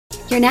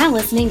You're now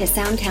listening to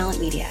Sound Talent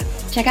Media.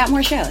 Check out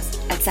more shows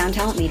at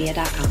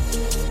soundtalentmedia.com.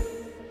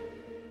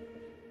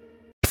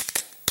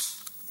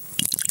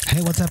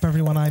 Hey, what's up,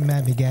 everyone? I'm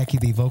Matt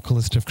McGachy, the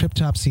vocalist of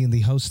Cryptopsy and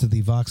the host of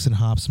the Vox and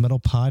Hops Metal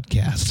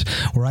Podcast,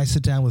 where I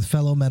sit down with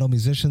fellow metal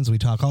musicians. We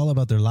talk all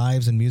about their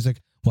lives and music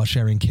while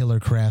sharing killer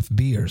craft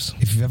beers.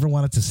 If you've ever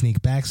wanted to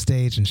sneak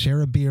backstage and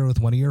share a beer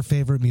with one of your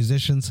favorite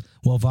musicians,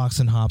 well, Vox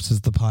and Hops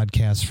is the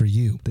podcast for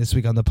you. This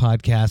week on the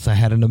podcast, I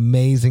had an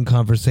amazing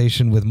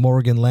conversation with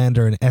Morgan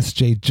Lander and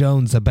S.J.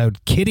 Jones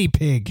about Kitty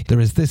Pig.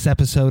 There is this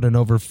episode and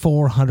over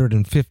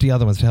 450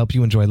 other ones to help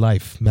you enjoy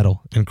life,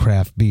 metal, and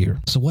craft beer.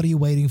 So what are you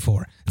waiting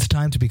for? It's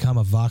time to become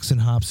a Vox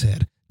and Hops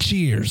head.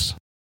 Cheers!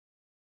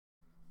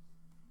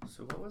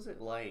 So what was it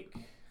like?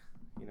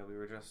 You know, we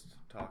were just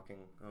talking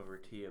over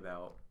tea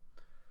about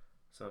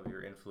some of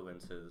your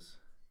influences.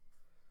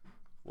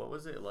 What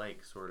was it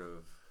like sort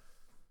of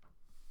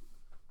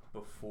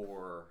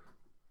before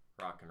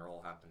rock and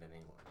roll happened in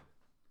England?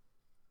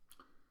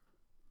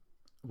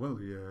 Well,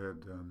 you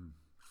had,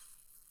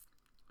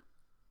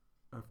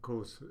 of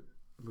course,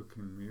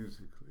 looking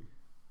musically,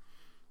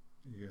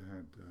 you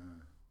had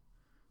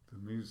the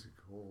music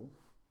hall,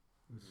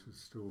 which is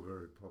still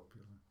very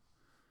popular.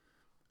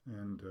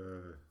 And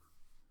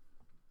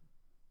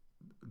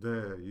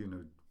there, you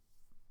know,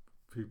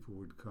 people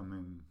would come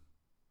in.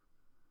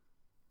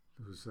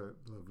 There was that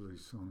lovely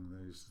song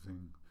they used to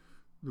sing,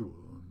 "The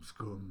worms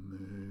come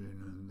in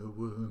and the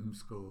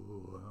worms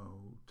go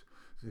out.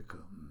 They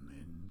come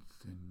in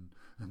thin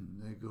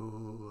and they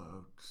go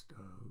out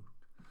stout."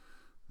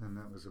 And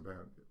that was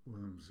about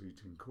worms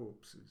eating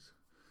corpses.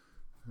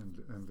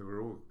 And there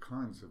were all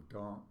kinds of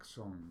dark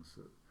songs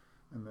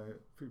and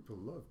people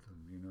loved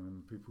them, you know,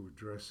 and people would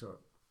dress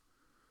up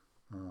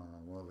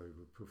while they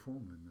were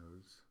performing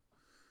those.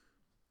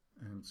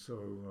 And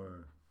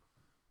so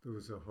there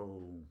was a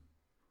whole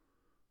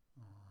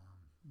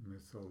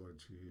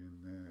mythology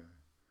in there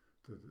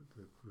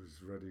that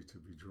was ready to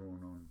be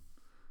drawn on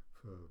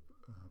for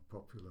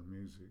popular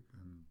music,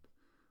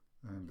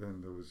 and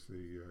then there was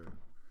the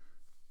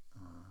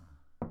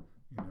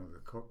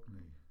the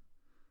Cockney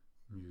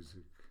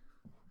music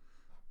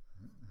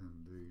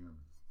and the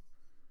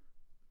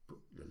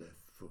put your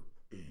left foot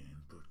in,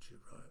 put your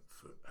right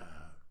foot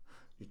out.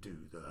 You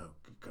do the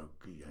hokey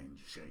cokey and you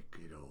shake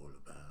it all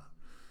about.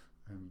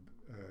 And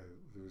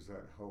there was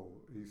that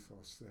whole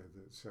ethos there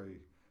that, say,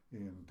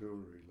 Ian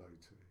Dury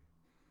later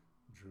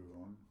drew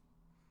on.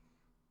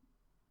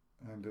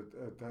 And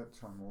at that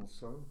time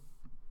also,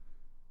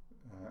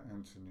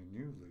 Anthony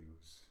Newley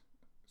was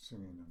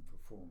singing and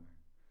performing.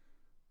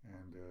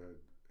 And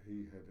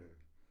he had a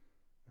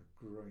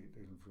great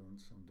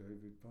influence on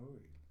David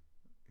Bowie,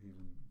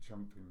 even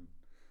jumping,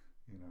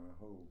 you know, a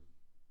whole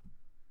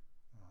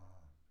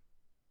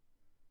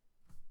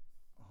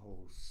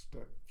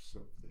steps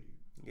of the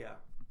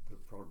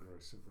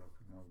progress of rock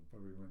and roll.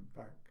 Bowie went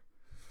back,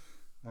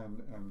 and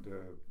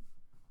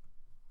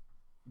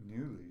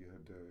Newley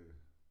had a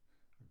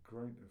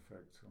great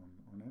effect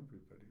on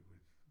everybody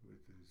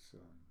with his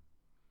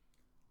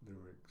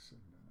lyrics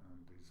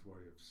and his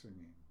way of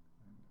singing,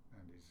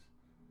 and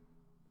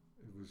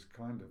it was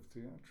kind of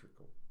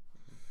theatrical.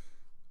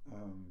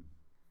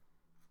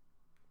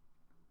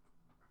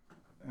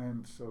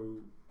 And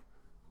so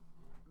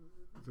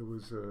there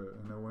was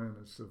an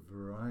awareness of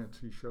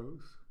variety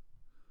shows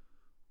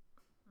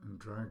and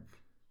drag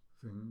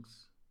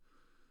things.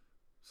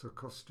 So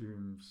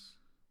costumes,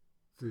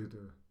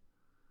 theatre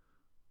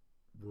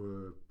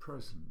were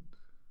present.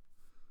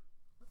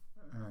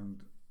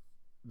 And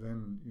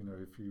then, you know,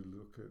 if you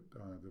look at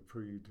the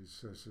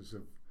predecessors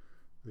of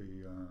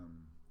the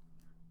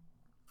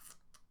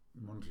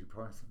Monty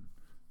Python,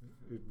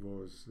 it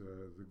was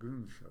the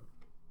Goon Show.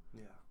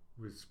 Yeah.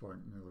 With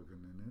Spike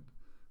Milligan in it.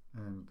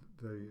 And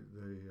they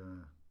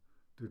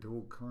did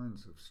all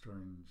kinds of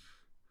strange,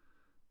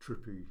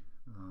 trippy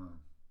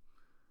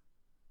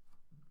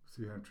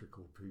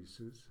theatrical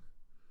pieces,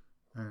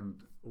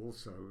 and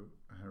also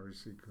Harry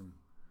Seacombe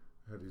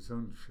had his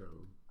own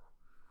show,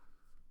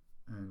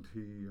 and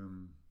he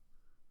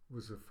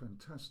was a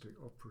fantastic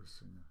opera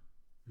singer.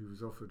 He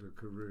was offered a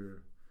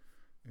career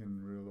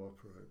in real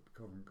opera at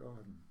Covent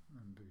Garden,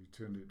 and he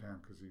turned it down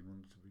because he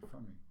wanted to be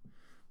funny.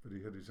 But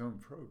he had his own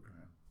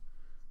program,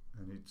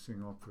 and he'd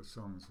sing opera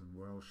songs and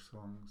Welsh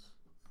songs.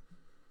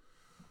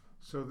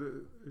 So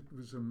it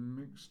was a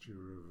mixture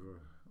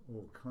of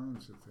all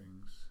kinds of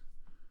things,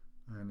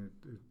 and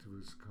it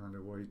was kind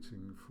of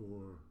waiting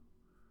for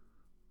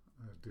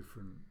a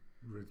different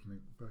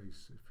rhythmic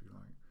bass, if you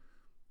like.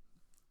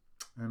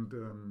 And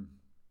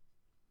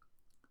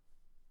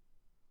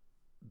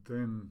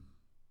then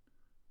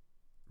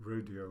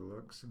Radio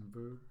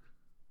Luxembourg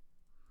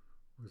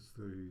was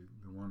the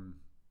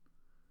one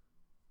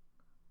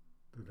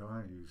that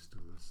I used to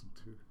listen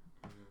to.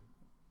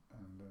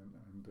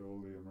 And all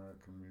the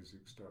American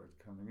music started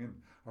coming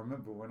in. I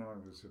remember when I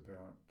was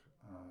about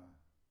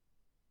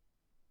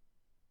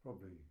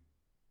probably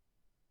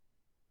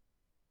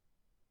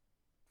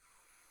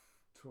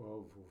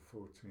 12 or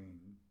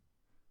 14,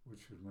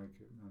 which would make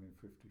it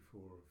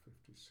 1954 or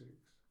 56,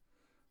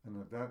 And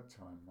at that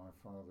time, my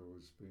father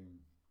was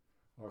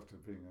after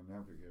being a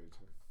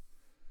navigator,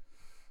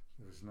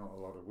 there was not a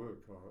lot of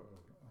work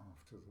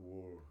after the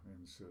war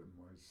in certain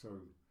ways.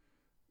 So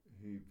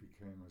he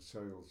became a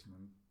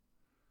salesman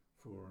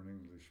for an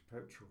English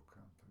petrol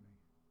company,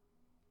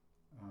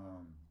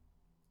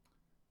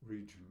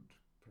 Regent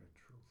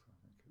Petrols, I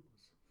think it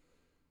was.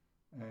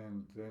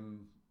 And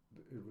then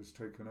it was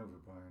taken over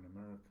by an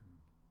American,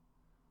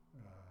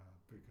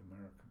 big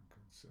American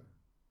concern.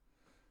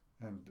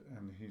 And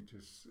he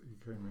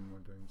came in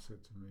one day and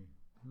said to me,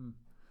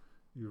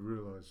 you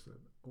realise that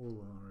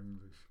all our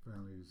English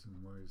values and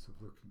ways of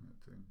looking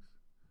at things,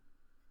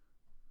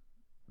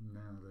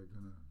 now they're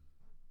going to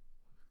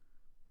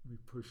be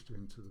pushed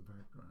into the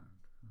background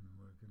and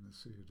we're going to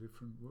see a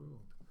different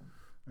world.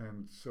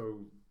 And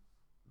so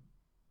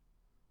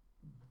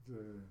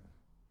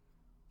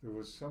there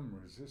was some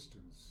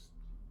resistance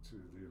to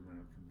the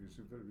American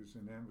music, but it was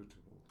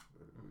inevitable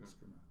that it was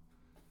going to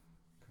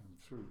come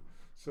through.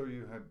 So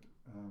you had,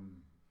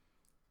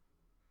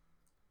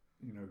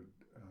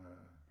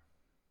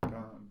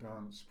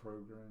 dance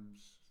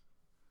programs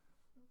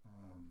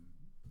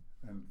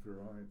and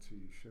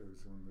variety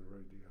shows on the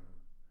radio.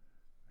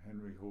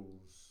 Henry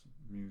Hall's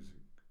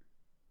music,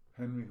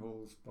 Henry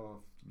Hall's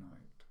Bath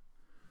Night,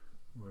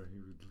 where he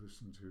would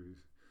listen to his,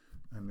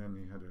 and then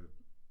he had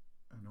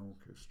an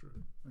orchestra,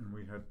 and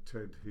we had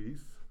Ted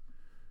Heath,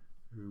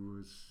 who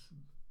was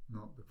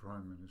not the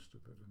Prime Minister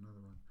but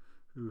another one,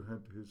 who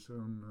had his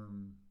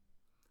own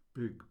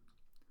big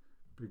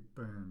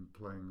band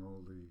playing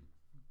all the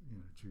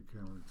Duke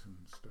Ellington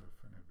stuff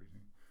and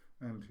everything,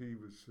 and he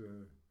was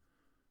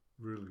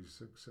really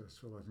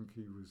successful. I think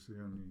he was the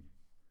only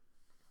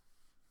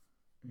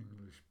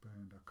English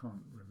band, I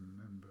can't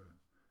remember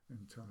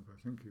entirely, but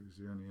I think he was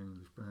the only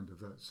English band of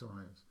that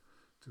size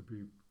to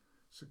be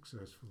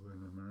successful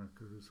in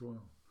America as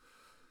well.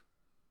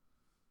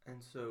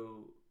 And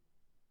so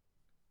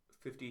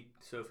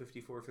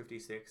 54,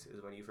 56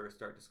 is when you first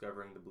start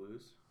discovering the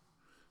blues?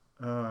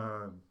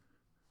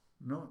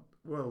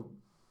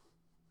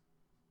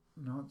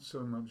 Not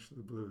so much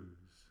the blues.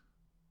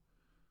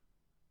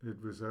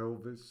 It was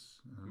Elvis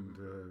and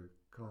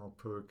Carl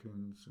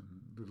Perkins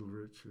and Little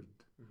Richard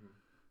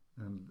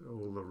and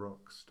all the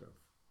rock stuff.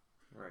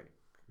 Right.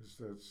 Because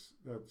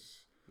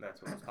that's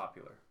what was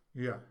popular.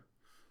 Yeah.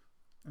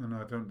 And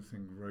I don't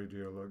think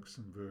Radio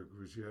Luxembourg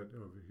was yet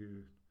over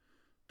here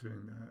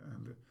doing that.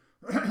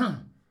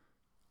 And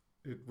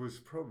it was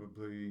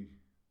probably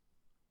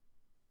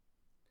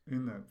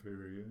in that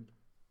period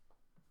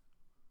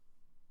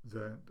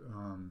that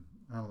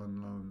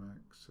Alan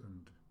Lomax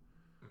and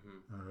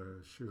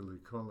Shirley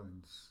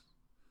Collins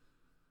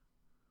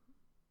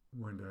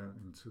went out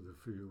into the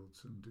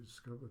fields and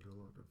discovered a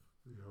lot of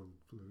the old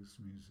blues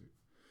music,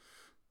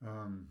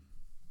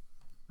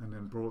 and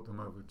then brought them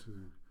over to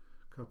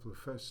a couple of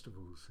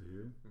festivals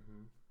here,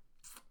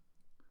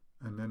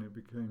 and then it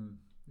became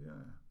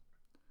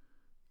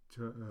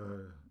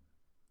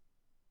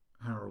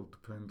Harold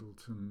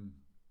Pendleton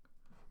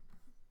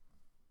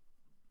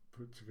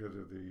put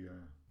together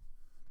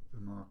the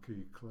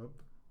Marquee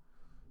Club,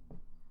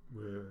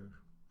 where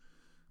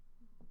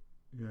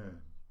a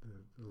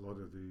lot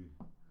of the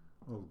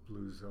old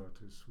blues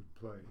artists would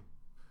play.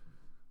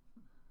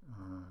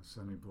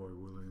 Sonny Boy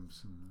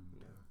Williamson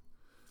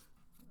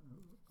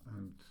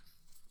and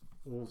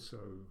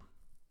also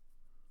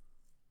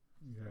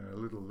a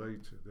little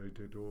later they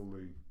did all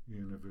the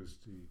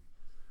university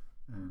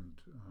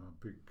and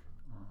big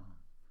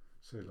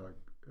say like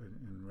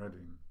in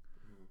Reading,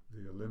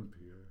 the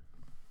Olympia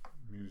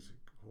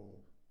Music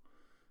Hall.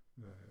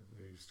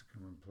 They used to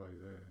come and play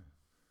there,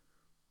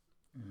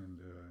 and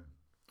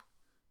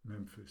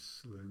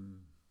Memphis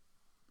Slim.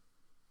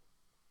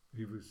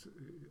 He was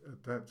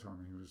at that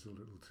time he was a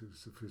little too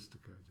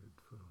sophisticated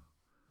for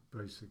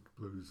basic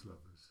blues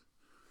lovers.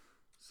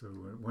 So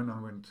when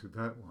I went to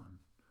that one,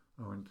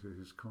 I went to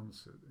his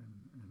concert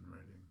in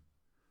Reading,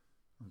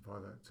 and by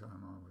that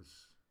time I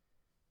was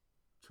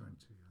 20,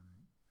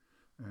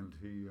 I think, and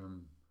he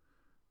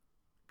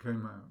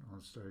came out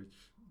on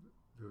stage.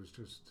 There was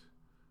just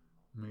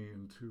me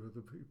and two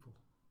other people.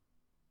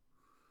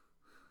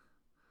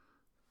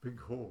 Big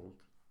hall,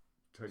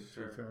 take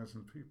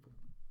 2,000 people.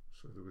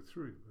 So there were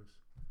three of us.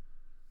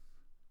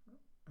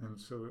 And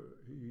so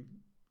he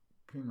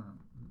came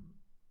out and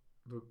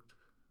looked,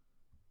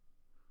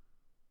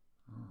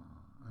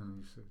 and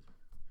he said,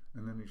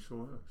 and then he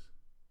saw us.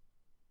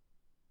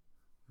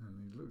 And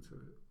he looked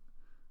at it,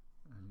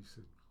 and he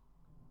said,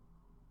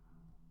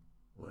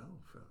 well,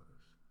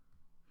 fellas,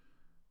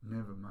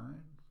 never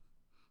mind.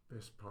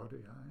 Best party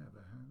I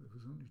ever had. There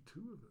was only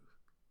two of us.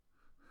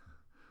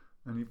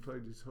 And he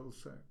played his whole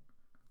set.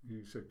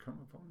 He said, come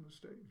up on the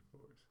stage,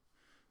 boys.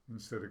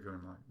 Instead of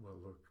going like, well,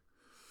 look.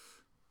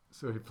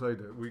 So he played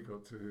it. We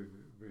got to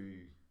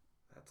be...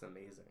 That's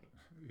amazing.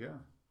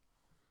 Yeah.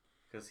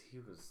 Because he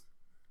was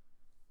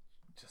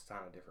just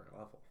on a different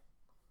level.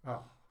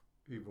 Oh,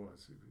 he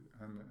was.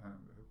 And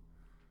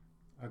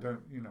I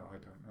don't know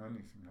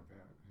anything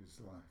about his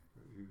life,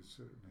 but he was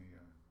certainly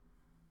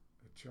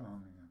a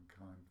charming and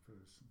kind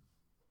person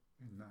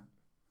in that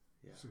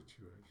Yeah.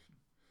 situation.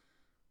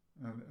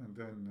 And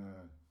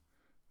then,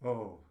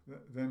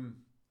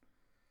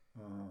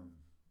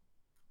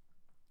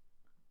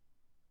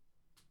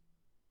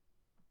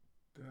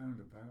 down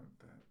about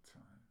that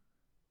time,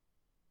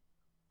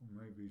 or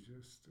maybe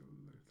just a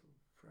little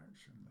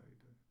fraction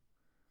later,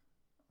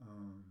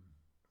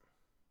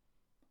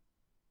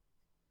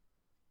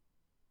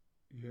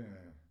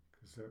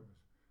 because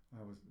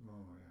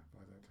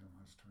by that time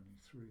I was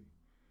 23.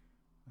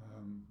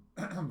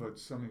 But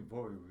Sonny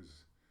Boy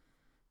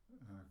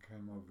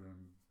came over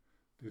and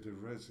did a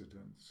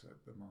residence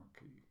at the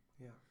Marquee.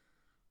 Yeah.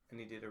 And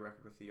he did a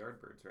record with the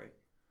Yardbirds, right?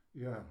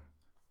 Yeah.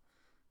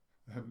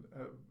 And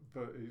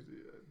but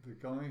the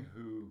guy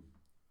who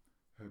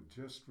had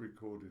just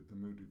recorded the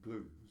Moody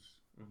Blues,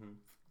 Mm-hmm.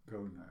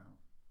 Go Now,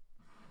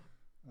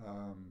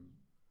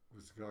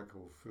 was a guy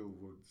called Phil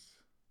Woods,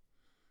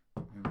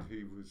 and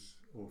he was,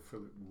 or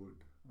Philip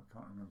Wood, I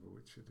can't remember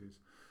which it is.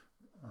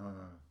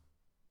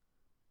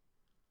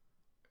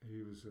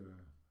 He was a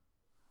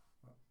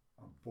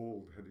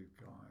bald-headed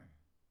guy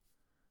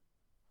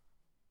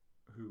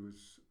who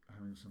was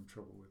having some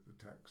trouble with the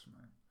tax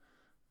man,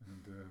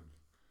 and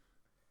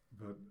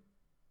but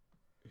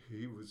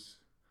he was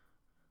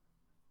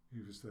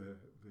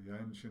the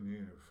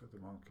engineer for the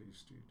Marquee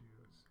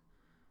Studios,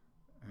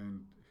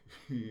 and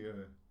he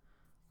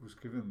was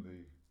given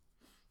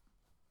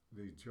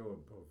the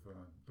job of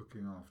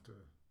looking after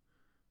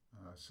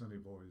Sonny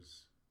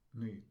Boy's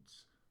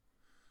needs.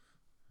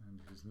 And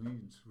his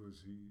needs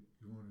was he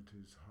wanted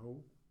his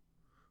hoe,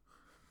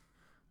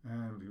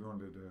 and he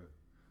wanted a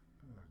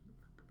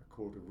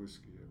quart of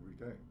whiskey every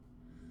day.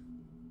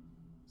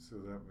 So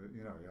that,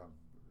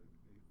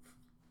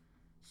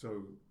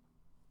 so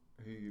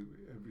he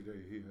every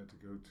day he had to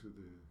go to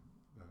the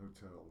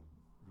hotel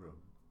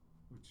room,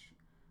 which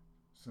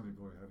Sonny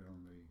Boy had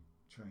on the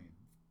chain,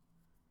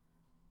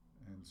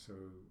 and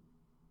so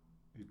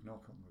he'd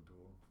knock on the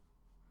door.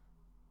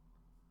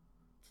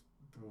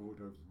 Door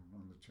would open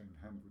on the chain,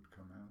 hand would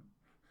come out,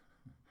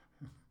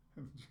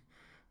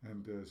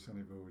 and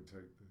Sonny Boy would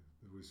take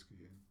the whiskey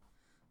in,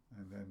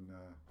 and then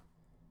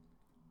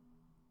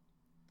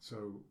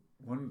so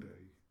one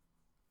day,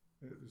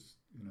 it was,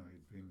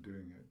 he'd been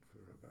doing it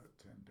for about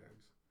 10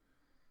 days,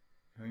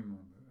 came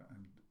on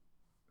and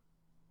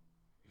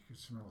he could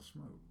smell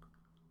smoke,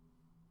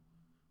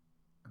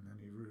 and then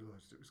he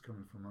realised it was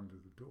coming from under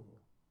the door,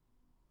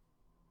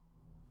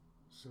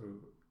 so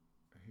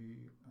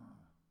he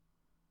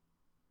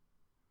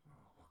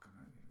what can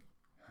I do?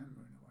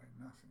 Hammering away,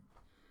 nothing.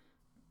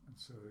 And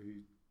so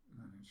he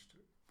managed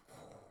to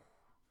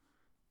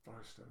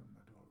burst open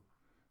the door.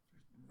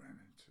 He ran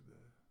into the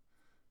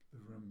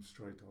room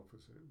straight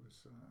opposite. It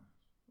was, I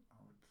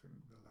would think,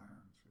 the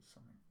lounge or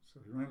something. So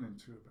he ran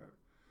into about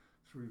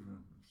 3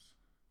 rooms,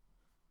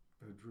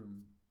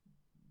 bedroom,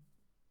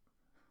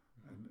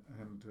 and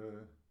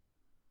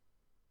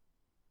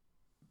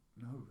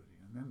nobody.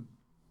 And then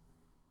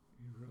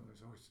he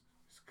realised,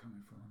 it's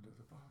coming from under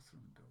the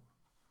bathroom door.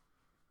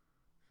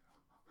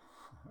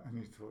 And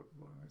he thought,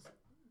 well,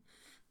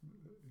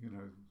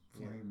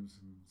 flames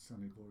and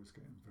Sonny Boy's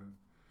getting burned.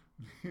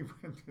 He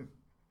went in,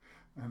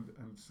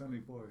 and Sonny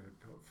Boy had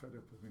got fed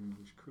up of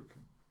English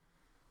cooking.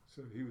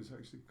 So he was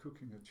actually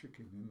cooking a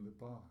chicken in the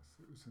bath.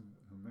 It was a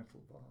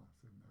metal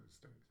bath in those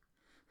days.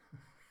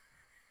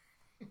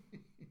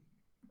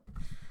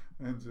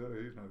 And,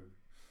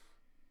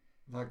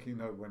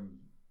 when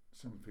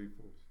some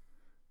people,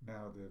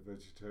 now they're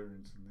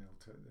vegetarians and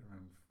they'll take their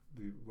own,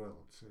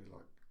 say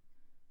like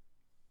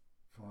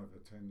 5 or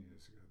 10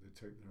 years ago, they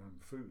take their own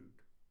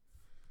food.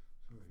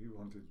 So he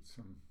wanted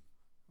some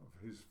of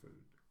his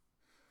food,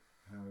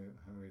 how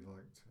he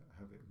liked to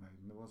have it made.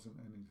 And there wasn't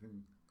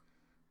anything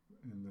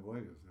in the way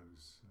of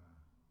those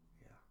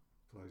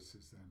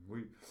places then.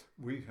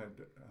 We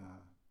had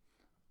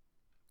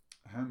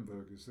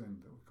hamburgers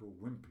then that were called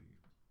Wimpy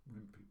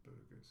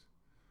burgers,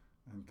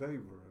 and they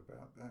were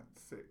about that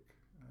thick,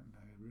 and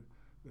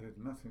they had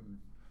nothing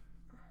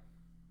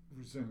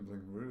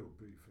resembling real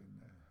beef in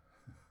there.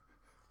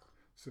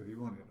 So he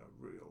wanted a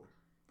real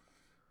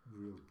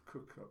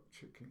cook-up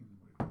chicken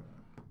with,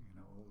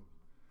 all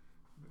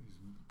he's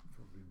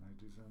probably made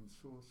his own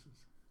sauces.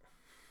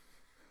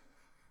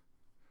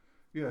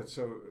 Yeah,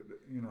 so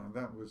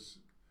that was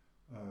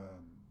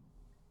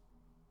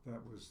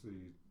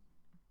the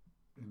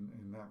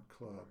in that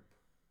club.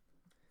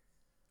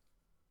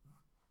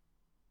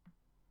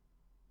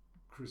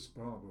 Chris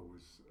Barber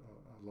was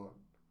a lot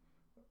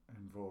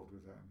involved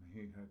with that, and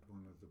he had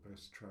one of the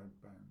best trad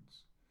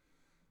bands.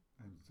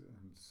 And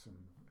some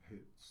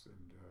hits,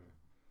 and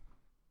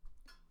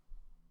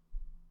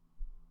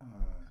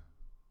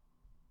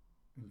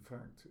in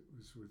fact it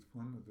was with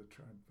one of the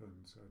trad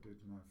bands I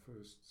did my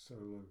first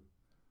solo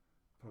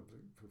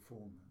public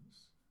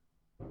performance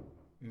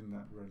in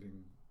that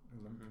Reading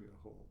Olympia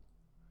Hall,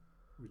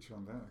 which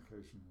on that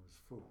occasion was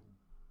full,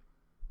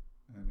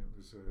 and it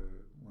was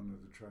one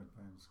of the trad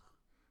bands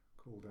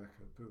called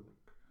Acapulco,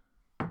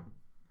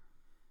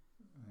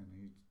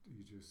 and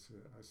he just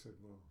I said,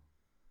 well,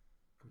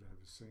 could I have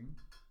ever seen?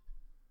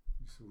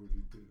 He said, what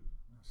do you do?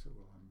 I said,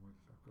 well,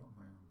 I've got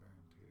my own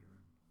band here and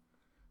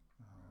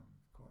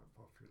quite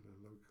popular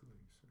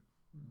locally.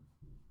 He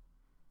said,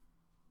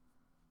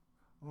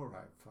 all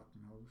right, fuck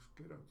nose,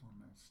 get up on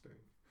that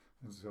stage.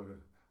 And so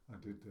I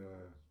did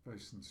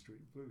Basin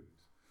Street Blues.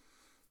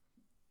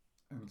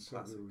 And so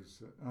Classic. there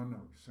was,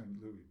 St.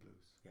 Louis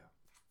Blues. Yeah.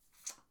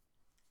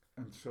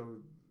 And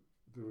so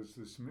there was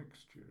this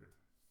mixture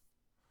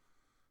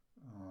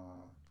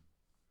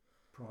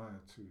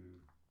prior to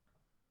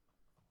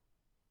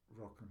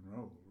rock and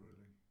roll,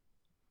 really.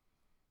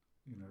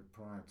 You know,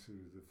 prior to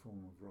the form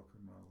of rock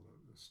and roll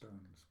that the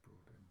Stones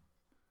brought in.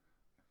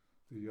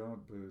 The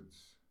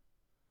Yardbirds,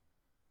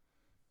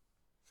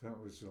 that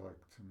was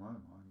like, to my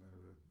mind, they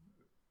were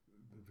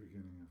the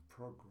beginning of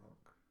prog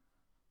rock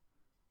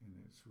in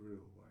its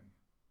real way.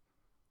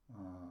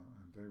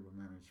 And they were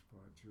managed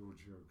by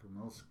Giorgio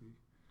Gomelsky,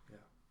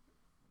 Yeah.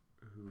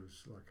 who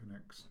was like an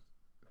ex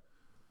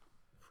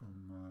from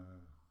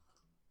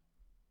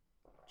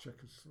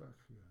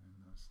Czechoslovakia in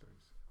those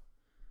days.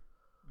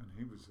 And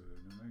he was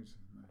an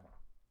amazing man.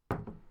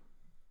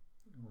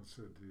 He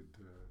also did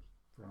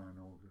Brian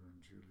Auger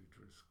and Julie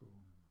Driscoll.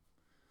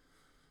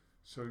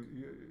 So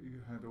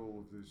you had all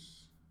of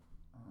this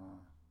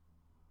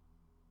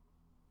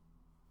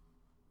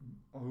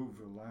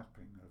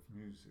overlapping of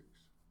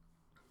musics.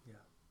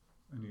 Yeah.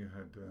 And you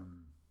had, the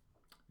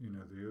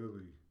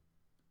early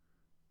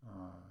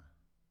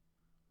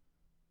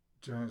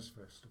jazz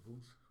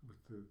festivals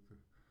with the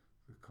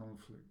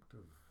conflict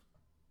of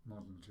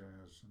modern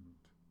jazz and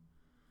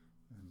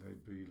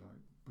they'd be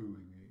like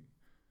booing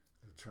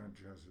the trad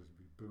jazzers would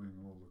be booing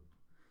all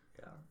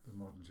the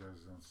modern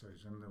jazzers on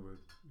stage, and there were,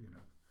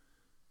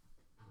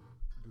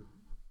 the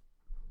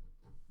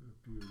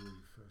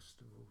Beaulieu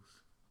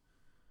festivals.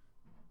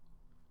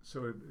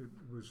 So it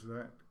was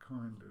that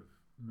kind of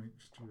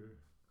mixture.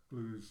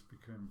 Blues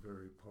became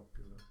very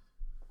popular.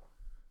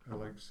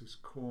 Alexis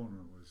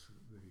Corner was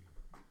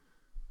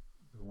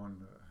the one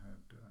that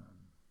had,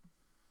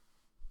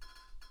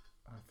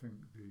 I think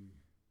the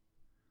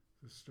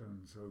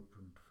Stones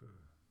opened for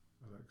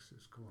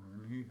Alexis Corner,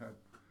 and he had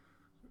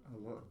a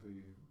lot of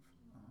the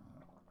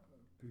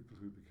people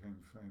who became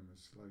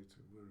famous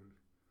later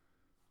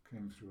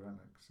came through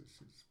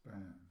Alexis's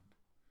band,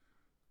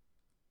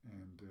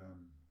 and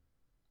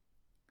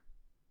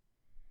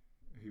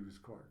he was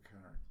quite a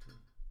character.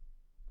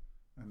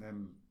 And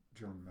then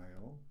John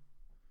Mayall.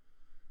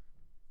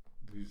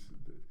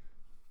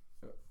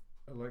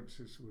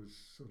 Alexis was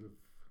sort of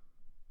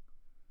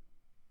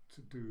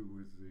to do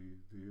with the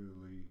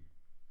early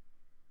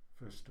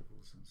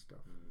festivals and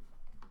stuff.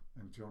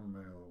 And John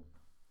Mayall,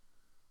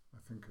 I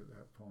think at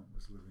that point,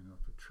 was living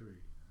up a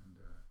tree, and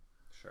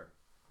Sure.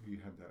 he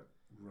had that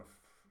rough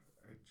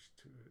edge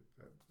to it,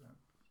 that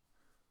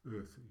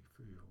earthy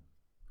feel,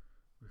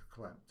 with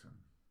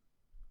Clapton,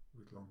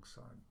 with long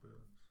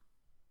sideburns.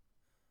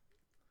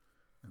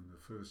 And the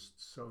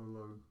first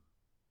solo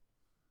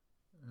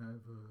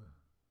ever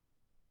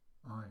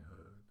I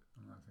heard,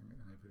 and I think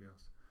anybody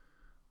else,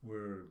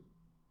 where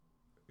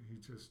he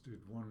just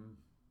did one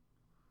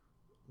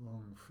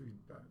long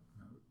feedback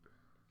note,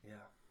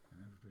 Yeah.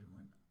 and everybody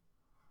went,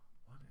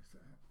 what is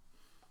that?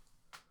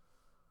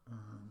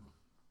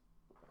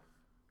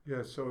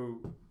 So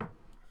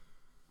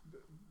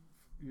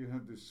you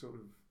had this sort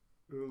of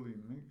early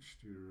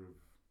mixture of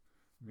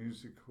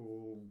music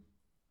hall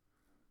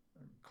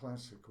and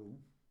classical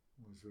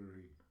was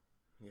very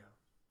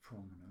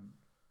prominent,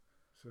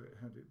 so it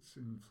had its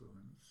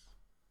influence.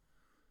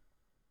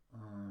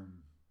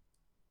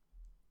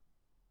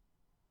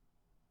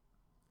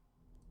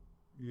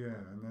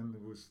 And then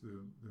there was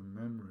the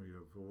memory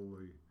of all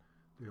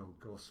the old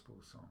gospel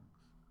songs.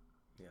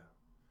 Yeah.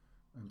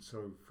 And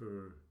so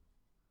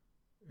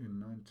in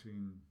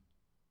 1960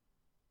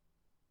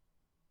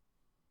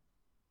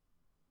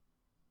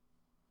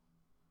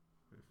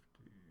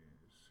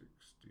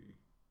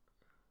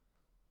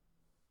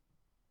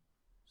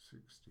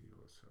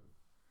 or so,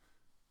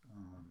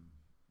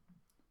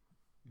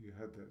 you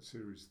had that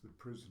series, The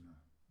Prisoner.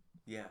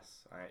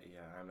 Yes.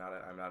 I'm not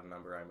a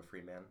number. I'm a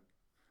free man.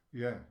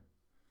 Yeah.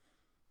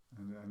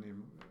 And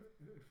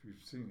if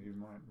you've seen it, you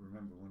might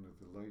remember one of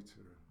the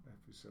later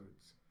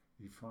episodes.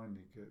 He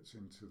finally gets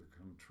into the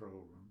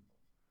control room.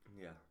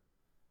 Yeah.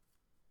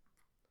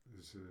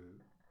 He's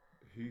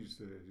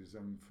there, his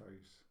own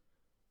face,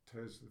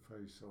 tears the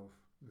face off.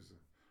 There's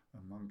a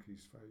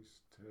monkey's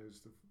face,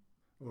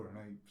 or an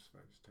ape's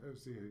face,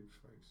 tears the ape's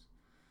face,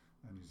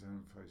 and his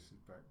own face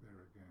is back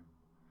there again.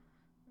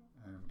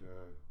 And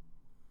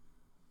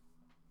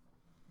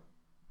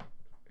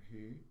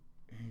he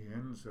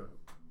ends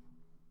up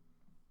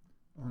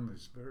on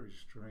with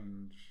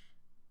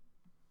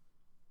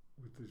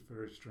this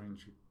very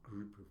strange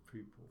group of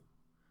people,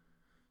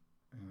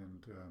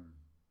 and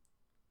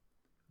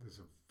there's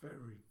a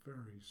very,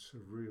 very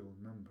surreal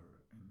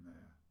number in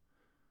there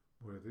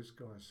where this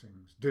guy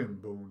sings dim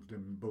boom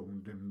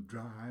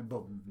dry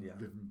boom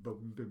dim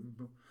boom,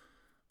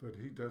 but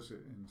he does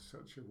it in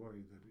such a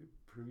way that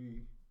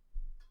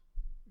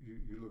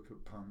you look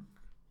at punk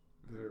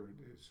there it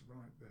is,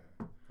 right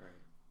there.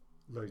 Right.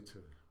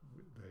 Later,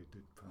 they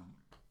did punk,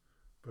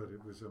 but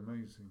it was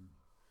amazing.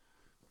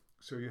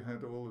 So you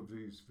had all of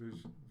these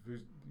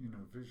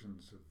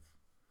visions of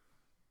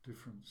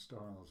different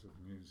styles of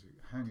music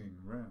hanging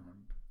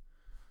round,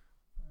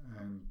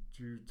 and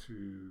due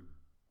to,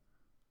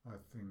 I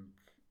think,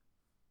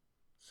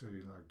 say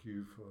like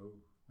UFO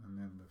and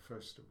then the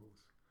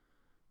festivals,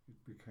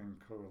 it became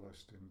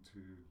coalesced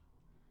into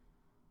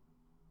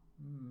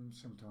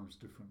sometimes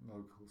different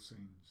local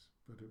scenes,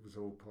 but it was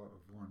all part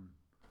of one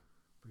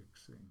big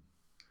scene.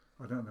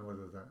 I don't know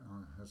whether that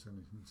has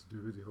anything to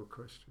do with your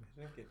question.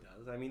 I think it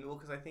does. I mean, well,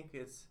 because I think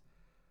it's...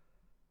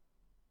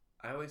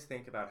 I always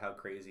think about how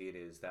crazy it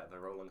is that the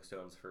Rolling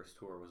Stones' first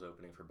tour was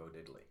opening for Bo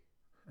Diddley.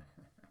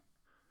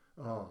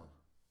 Ah,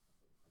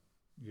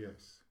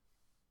 yes.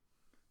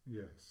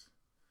 Yes.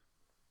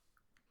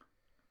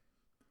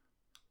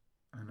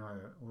 And I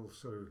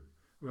also...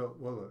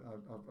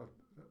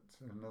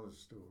 that's another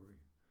story,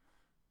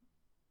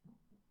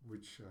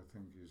 which I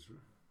think is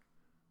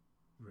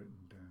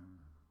written down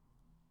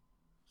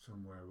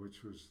somewhere,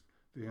 which was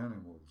the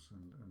Animals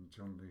and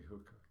John Lee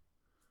Hooker.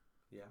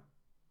 Yeah.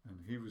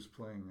 And he was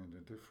playing in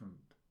a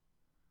different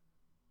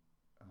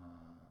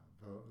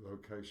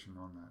location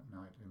on that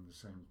night in the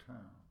same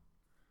town.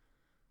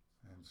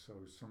 And so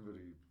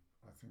somebody,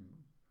 I think,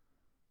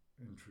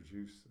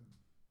 introduced them.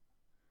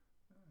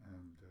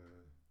 And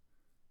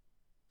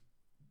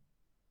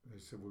they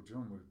said, well,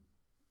 John,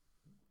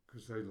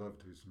 because they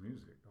loved his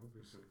music,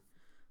 obviously,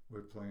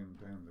 we're playing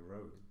down the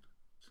road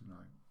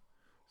tonight.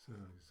 So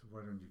he said,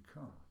 why don't you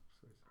come?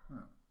 So he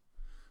said, oh.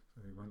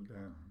 So he went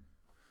down,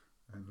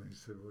 and they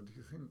said, what do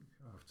you think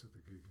after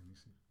the gig? And he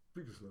said,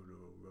 biggest load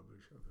of old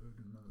rubbish I've heard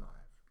in my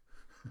life.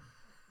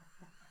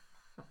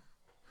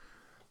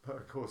 But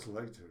of course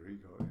later he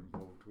got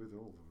involved with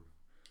all the,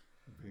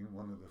 being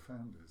one of the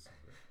founders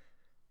of it.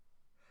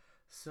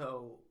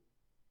 So,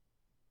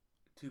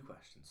 two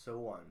questions. So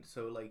one,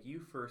 so like you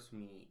first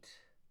meet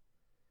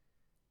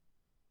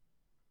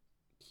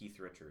Keith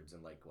Richards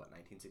in like what,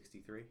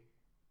 1963?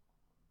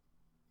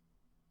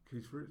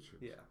 Keith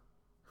Richards? Yeah.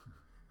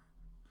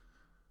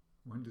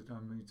 When did I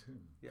meet him?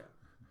 Yeah.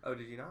 Oh,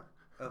 did you not?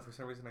 Oh, for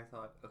some reason I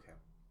thought, okay.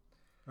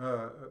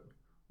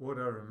 What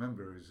I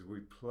remember is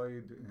we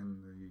played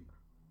in the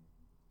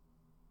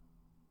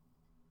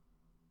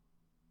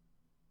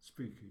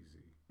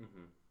Speakeasy,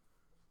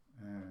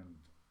 and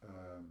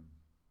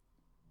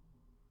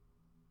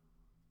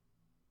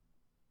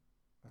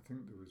I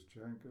think there was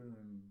Jagger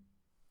and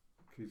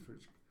Keith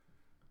Richards,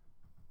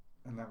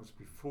 and that was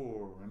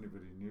before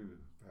anybody knew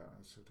about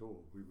us at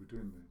all. We were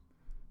doing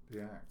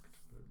the act,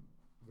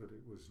 but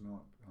it was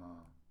not.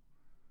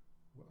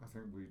 I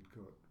think we'd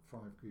got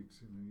 5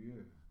 gigs in a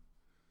year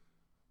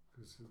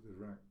because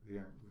the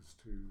act was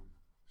too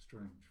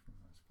strange for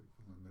most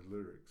people, and the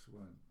lyrics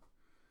weren't,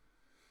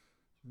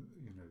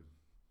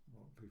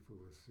 what people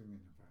were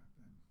singing about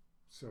then.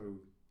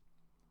 So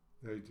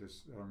I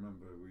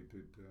remember we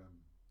did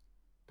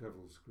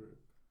Devil's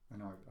Grip,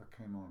 and I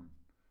came on.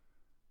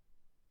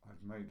 I'd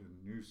made a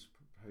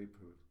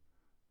newspaper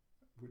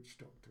witch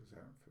doctor's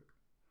outfit,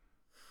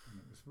 and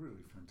it was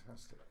really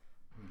fantastic,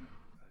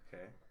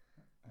 Okay.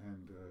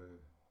 And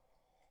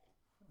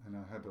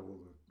I had all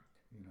the,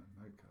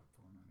 makeup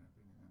on and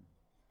everything.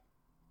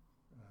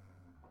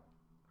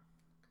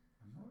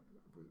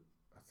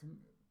 I think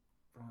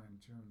Brian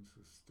Jones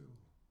was still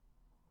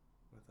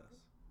with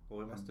us. Well,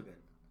 we must have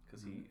been,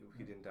 because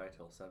he didn't die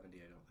till 70,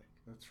 I don't think.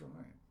 That's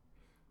right.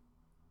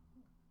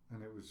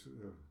 And it was, I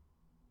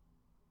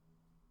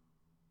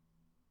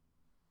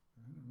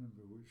don't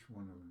remember which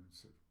one of them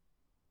said,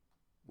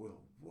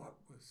 well, what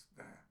was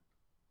that?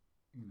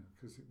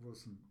 Because it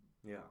wasn't.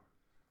 Yeah.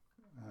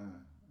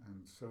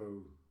 And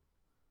so,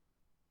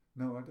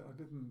 no, I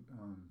didn't.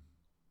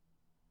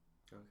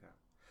 Okay.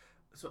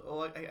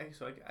 So,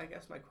 I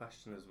guess my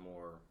question is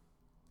more.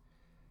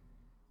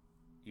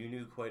 You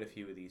knew quite a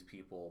few of these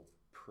people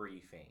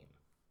pre-fame,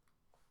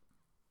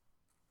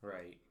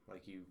 right?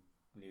 Like you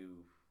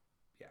knew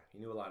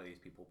a lot of these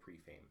people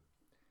pre-fame.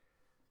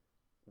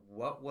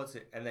 What was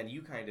it? And then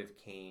you kind of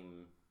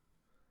came.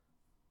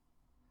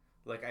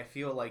 Like, I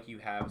feel like you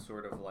have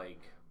sort of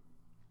like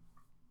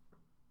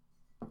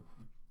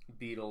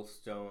Beatles,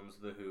 Stones,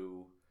 The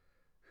Who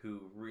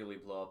really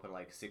blow up in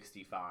like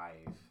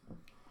 65,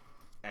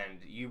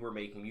 and you were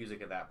making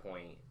music at that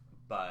point,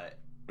 but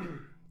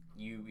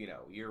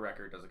your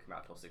record doesn't come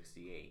out till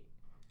 68.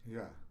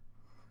 Yeah.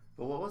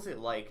 But what was it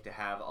like to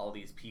have all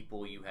these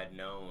people you had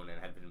known and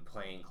had been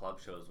playing club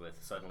shows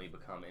with suddenly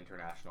become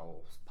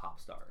international pop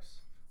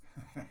stars?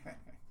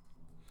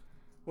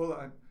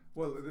 Well,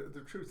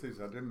 the truth is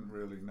I didn't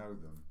really know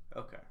them.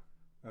 Okay.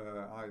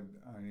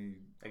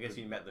 I guess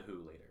you met The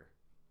Who later.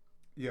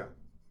 Yeah.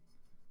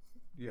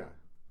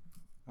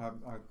 I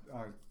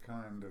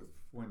kind of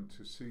went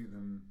to see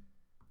them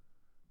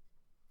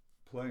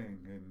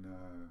playing in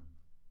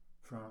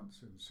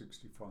France in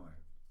 65.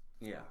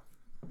 Yeah.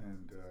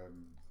 And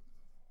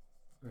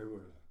they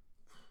were,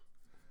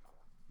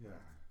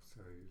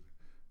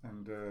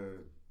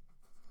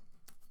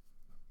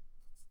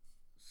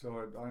 So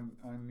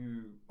I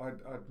knew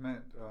I'd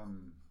met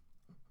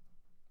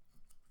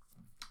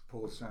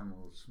Paul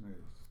Samuel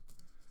Smith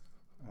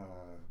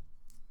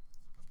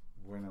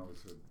when I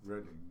was at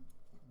Reading,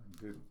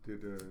 and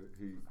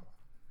he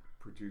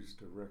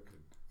produced a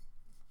record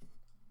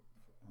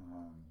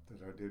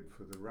that I did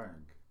for the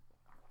Rag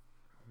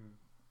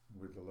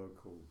with a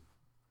local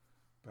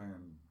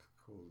band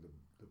called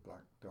the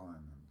Black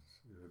Diamonds.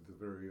 You had the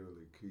very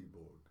early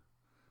keyboard,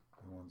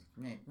 the ones.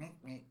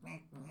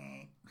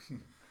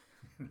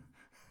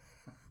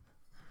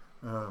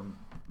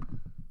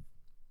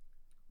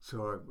 So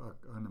I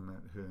kind of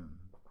met him,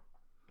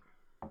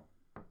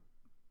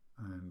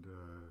 and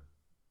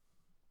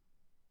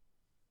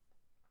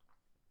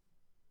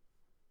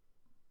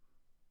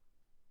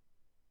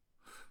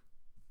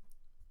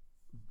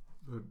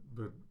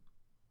but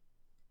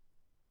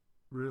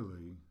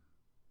really,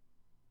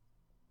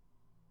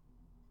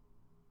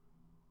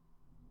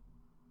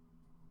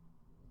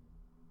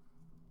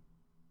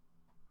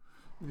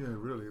 yeah,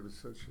 really, it was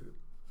such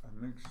a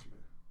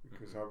mixture,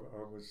 because I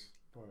was,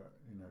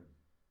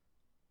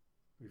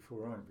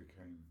 before I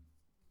became,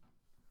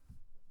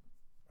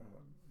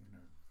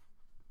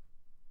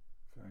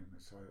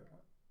 famous,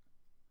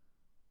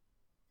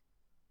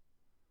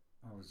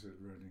 I was at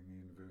Reading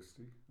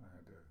University. I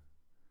had a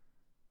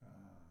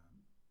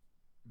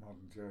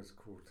modern jazz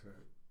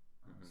quartet.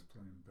 I was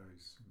playing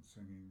bass and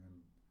singing,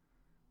 and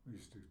we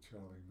used to do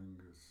Charlie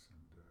Mingus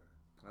and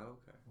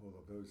all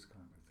of those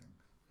kind of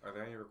things. Are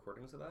there any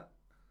recordings of that?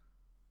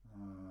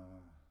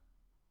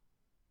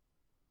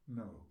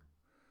 No.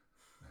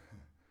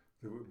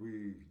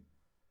 we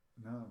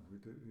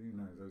did,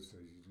 those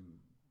days you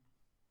didn't.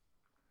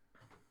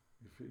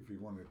 If you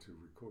wanted to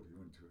record, you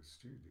went to a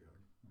studio,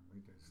 and we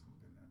didn't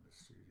have a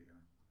studio.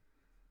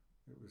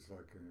 It was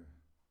like it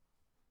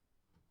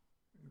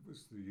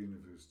was the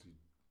University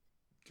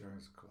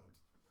Jazz Club,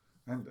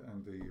 and the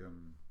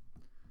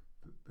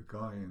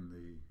guy in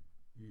the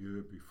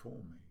year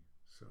before me,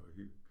 so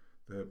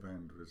their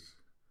band was,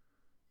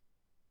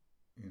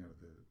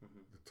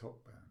 the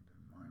top band,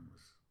 and mine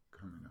was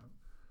coming up,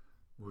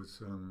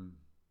 was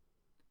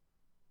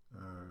a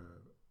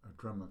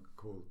drummer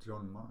called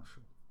John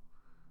Marshall.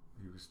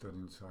 He was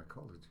studying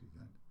psychology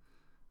then,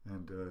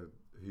 and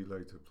he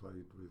later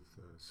played with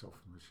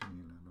Soft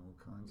Machine and all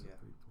kinds of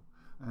people,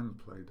 and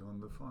played on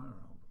the Fire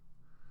album.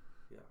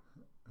 Yeah.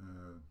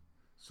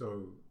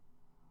 So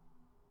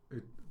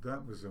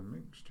that was a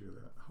mixture,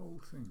 that whole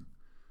thing.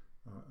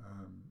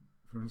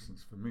 For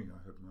instance, for me, I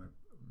had my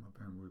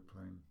band, we were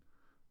playing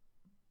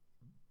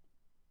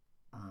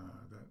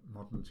that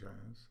modern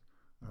jazz.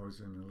 I was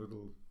in a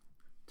little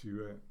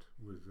duet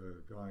with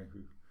a guy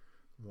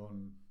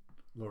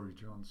Laurie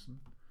Johnson,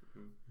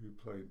 who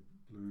played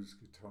blues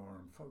guitar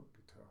and folk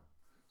guitar.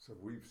 So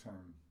we've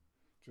sang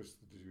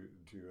just the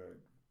duet,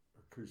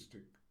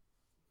 acoustic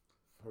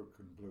folk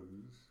and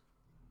blues.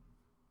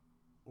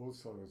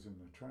 Also, I was in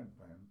a trad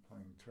band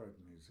playing trad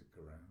music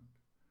around.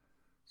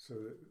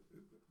 So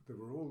there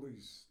were all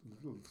these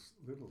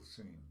little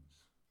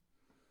scenes,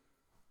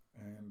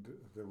 and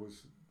there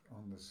was,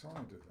 on the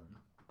side of them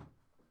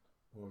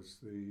was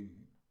the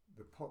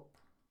pop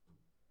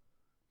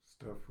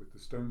stuff, with the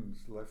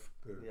Stones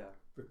left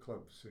the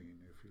club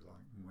scene, if you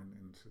like, and went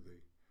into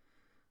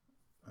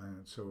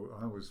and so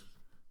I was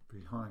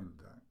behind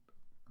that,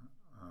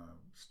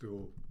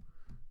 still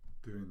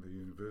doing the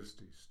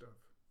university stuff,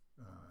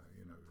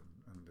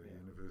 and the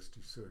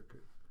university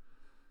circuit.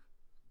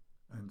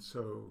 And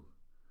so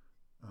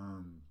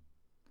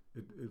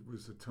it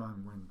was a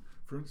time when,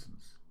 for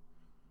instance,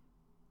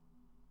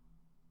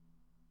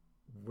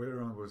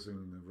 where I was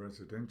in the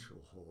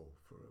residential hall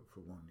for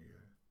 1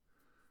 year,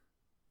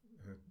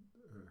 had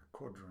a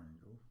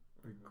quadrangle,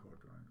 big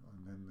quadrangle,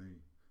 and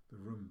then the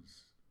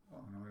rooms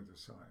on either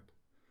side.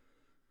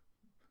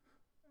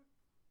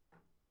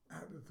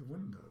 Out of the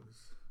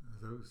windows,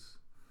 those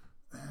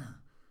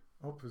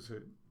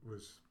opposite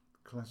was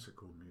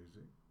classical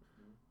music.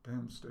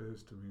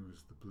 Downstairs to me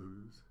was the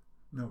blues.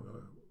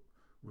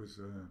 Was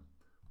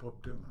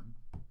Bob Dylan.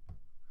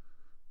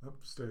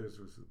 Upstairs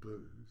was the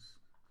blues.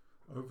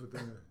 Over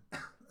there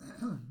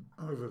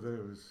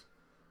was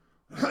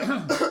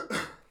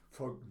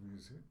folk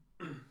music,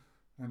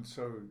 and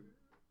so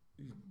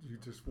you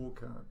just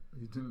walk out.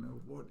 You didn't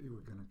know what you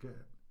were going to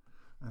get,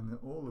 and then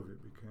all of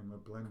it became a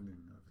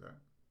blending of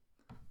that,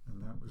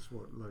 and that was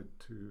what led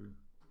to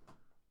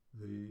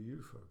the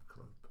UFO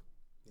Club.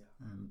 Yeah.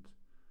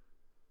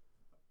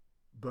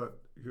 But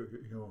you're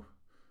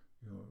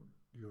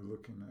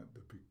looking at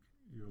the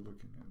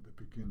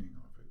beginning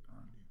of it,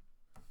 aren't you?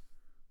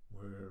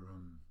 Where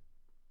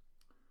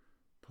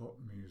pop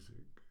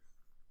music,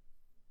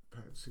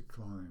 Patsy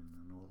Cline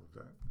and all of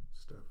that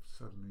stuff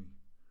suddenly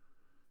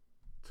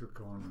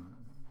took on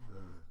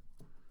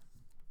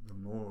the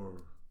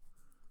more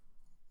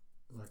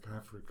like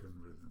African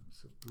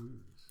rhythms of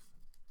blues.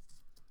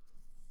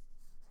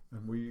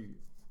 And we,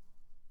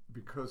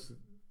 because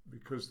the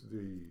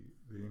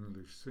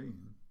English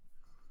scene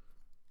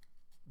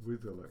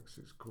with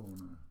Alexis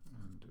Corner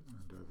and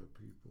other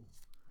people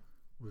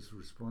was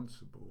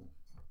responsible,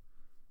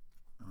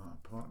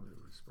 partly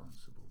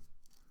responsible,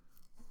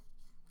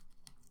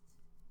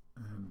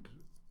 and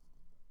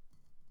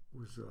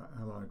was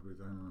allied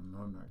with Alan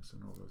Lomax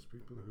and all those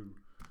people who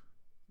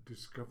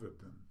discovered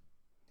them,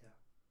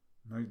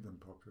 made them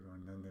popular,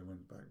 and then they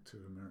went back to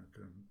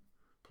America and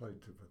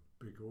played to the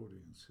big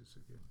audiences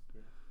again.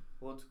 Yeah.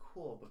 Well, it's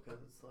cool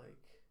because it's like,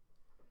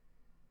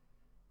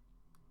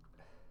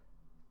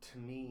 to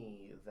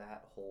me,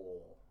 that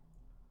whole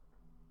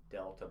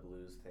Delta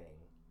blues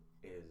thing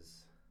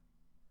is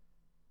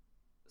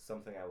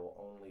something I will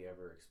only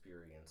ever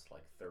experience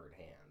like third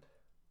hand.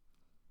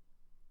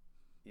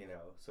 You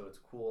know, so it's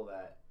cool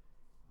that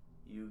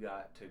you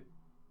got to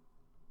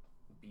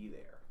be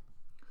there.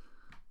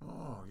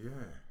 Oh,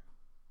 yeah.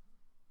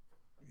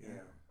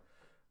 Yeah.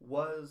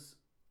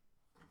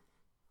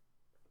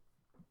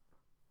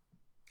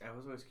 I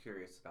was always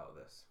curious about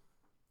this.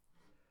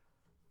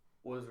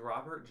 Was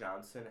Robert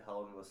Johnson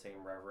held in the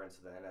same reverence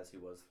then as he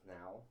was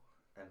now?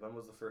 And when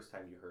was the first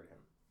time you heard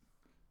him?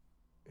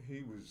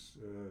 He was,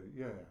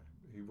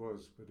 he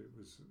was, but it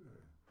was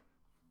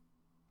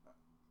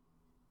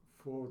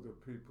for the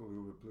people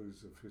who were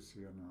blues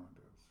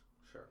aficionados.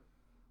 Sure.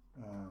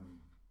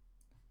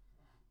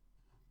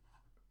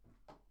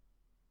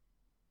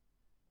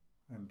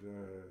 And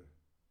I'm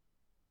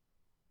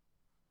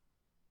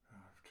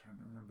trying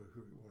to remember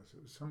who it was.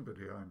 It was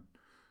somebody I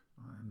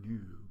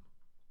knew.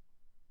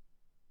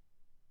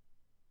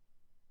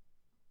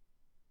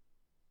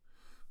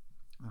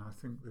 And I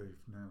think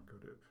they've now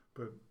got it.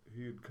 But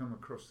he had come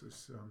across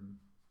this,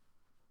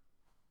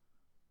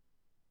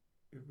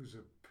 it was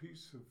a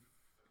piece of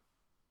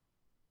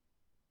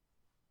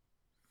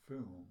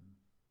film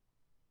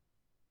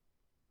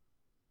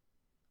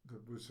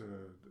that was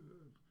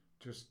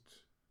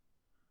just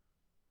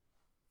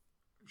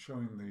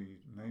showing the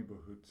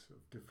neighbourhoods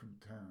of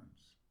different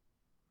towns.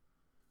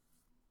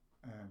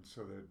 And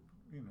so they're,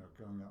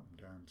 going up and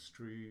down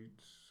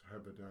streets,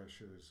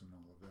 haberdashers and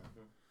all of that.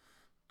 Mm-hmm.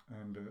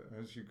 And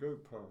as you go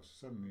past,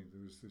 suddenly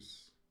there was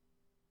this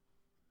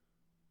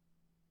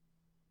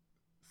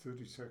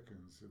 30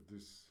 seconds of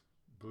this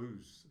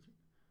blues.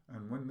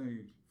 And when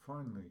they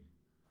finally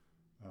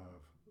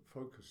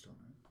focused on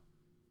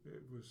it,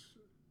 it was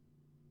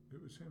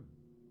him.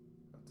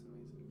 That's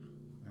amazing.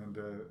 And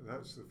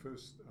that's the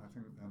first, I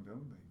think, and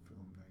only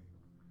film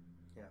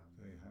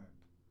they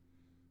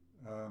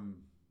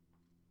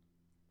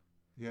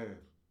had.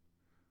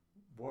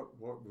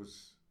 What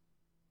was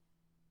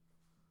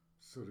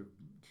sort of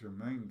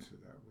germane to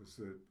that was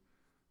that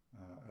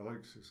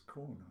Alexis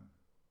Korner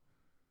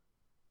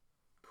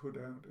put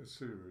out a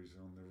series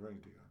on the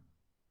radio.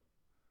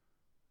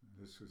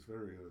 This was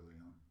very early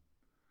on,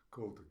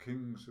 called The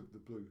Kings of the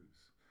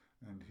Blues.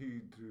 And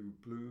he'd do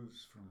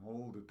blues from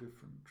all the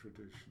different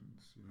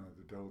traditions,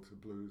 the Delta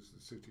blues,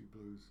 the city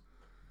blues,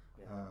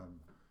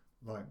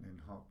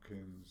 Lightning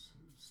Hopkins,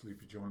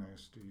 Sleepy John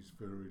Estes,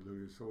 Barry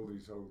Lewis, all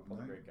these old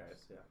names. Great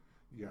guys,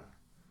 Yeah.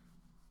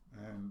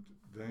 And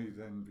they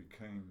then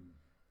became,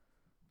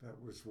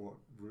 that was what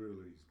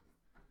really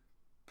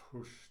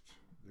pushed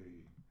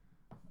the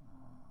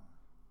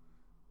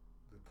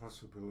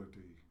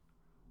possibility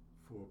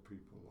for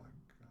people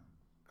like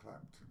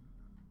Clapton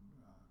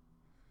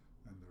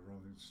and the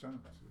Rolling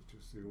Stones. It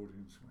just, the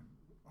audience went,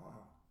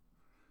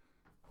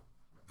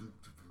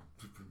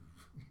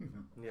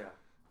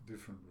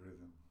 different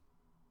rhythm.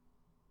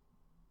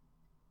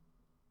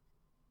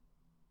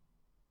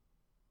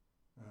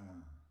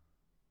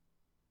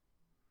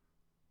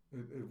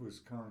 It was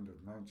kind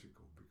of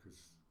magical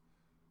because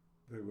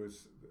there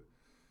was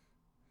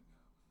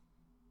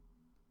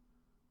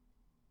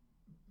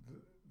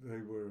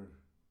they were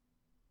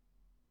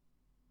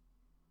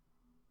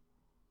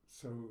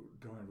so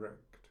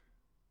direct.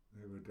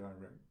 They were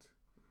direct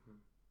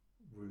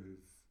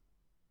with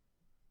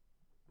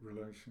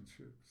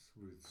relationships,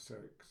 with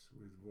sex,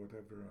 with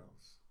whatever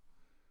else.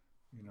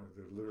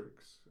 The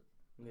lyrics.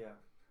 Yeah.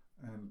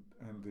 And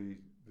the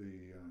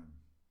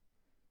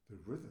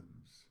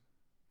rhythms.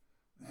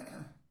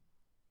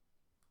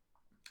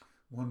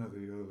 One of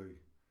the early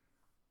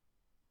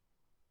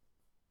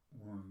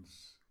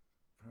ones,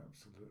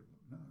 perhaps it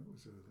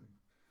was early.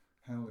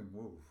 Howlin'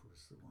 Wolf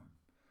was the one.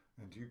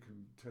 And you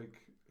can take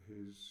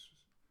his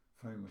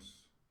famous,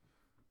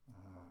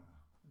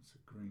 it's a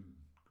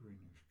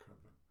greenish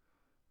cover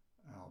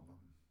album,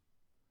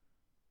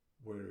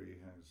 where he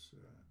has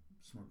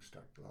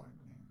Smokestack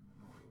Lightning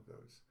and all of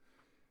those.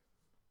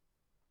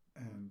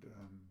 And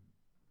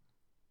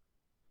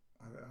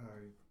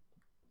I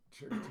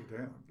checked it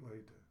out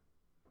later,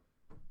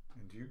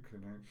 and you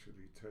can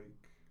actually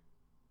take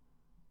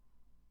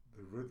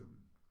the rhythm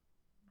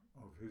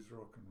of his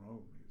rock and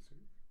roll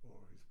music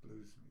or his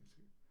blues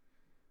music,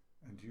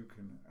 and you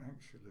can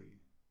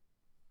actually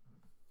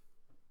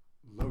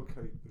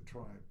locate the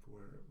tribe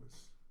where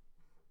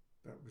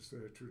that was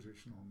their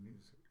traditional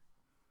music.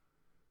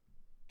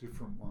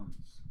 Different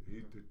ones.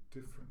 He did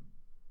different.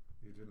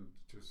 He didn't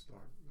just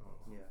like,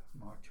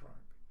 my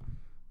tribe.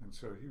 And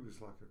so he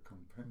was like a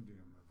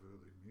compendium of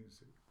early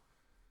music.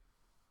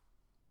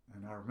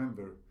 And I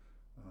remember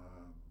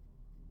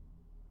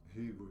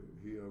he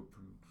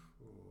opened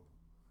for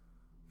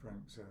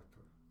Frank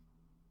Zappa,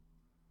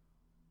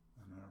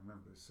 and I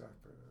remember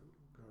Zappa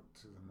got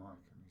to the mic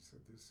and he said,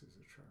 "This is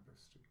a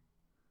travesty.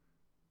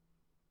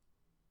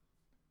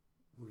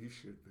 We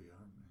should be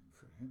opening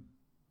for him."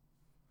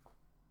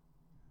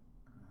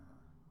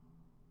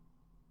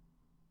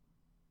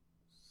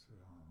 So.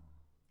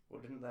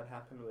 Well, didn't that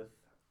happen with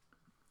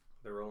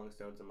the Rolling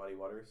Stones and Muddy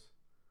Waters?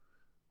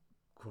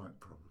 Quite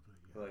probably,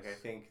 yes. Like, I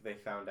think they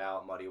found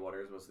out Muddy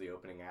Waters was the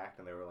opening act,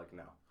 and they were like,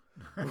 no.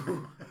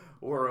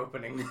 We're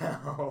opening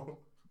now.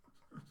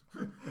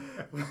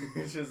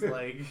 It's just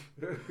like...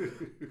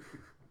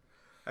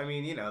 I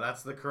mean, you know,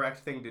 that's the correct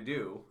thing to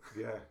do.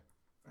 Yeah,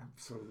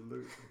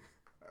 absolutely.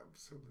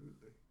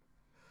 Absolutely.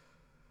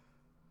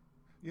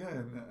 Yeah,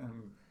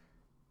 and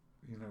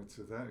you know,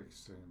 to that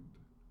extent,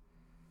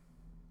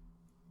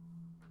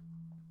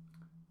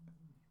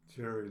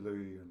 Jerry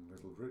Lee and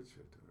Little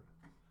Richard are,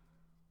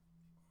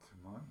 to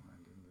my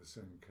mind, in the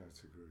same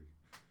category.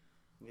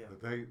 Yeah.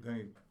 But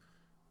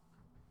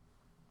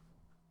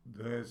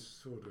their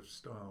sort of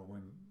style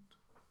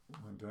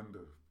went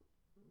under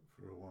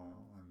for a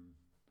while, and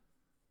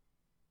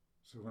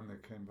so when they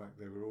came back,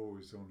 they were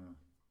always on a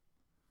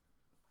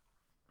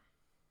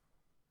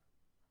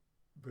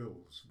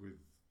bills with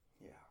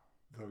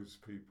those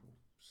people.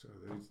 So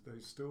they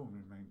still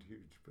remained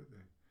huge, but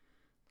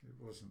it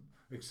wasn't,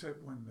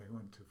 except when they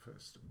went to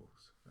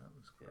festivals. That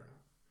was great.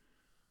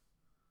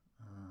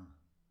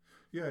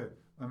 Yeah,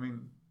 I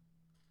mean,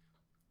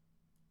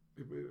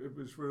 it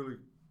was really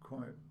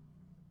quite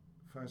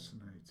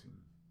fascinating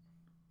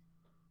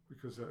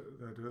because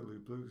that early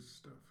blues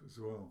stuff as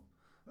well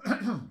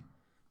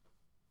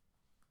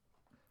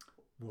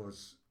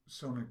was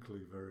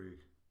sonically very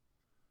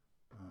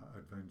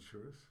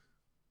adventurous.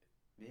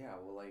 Yeah,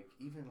 well, like,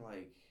 even,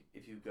 like,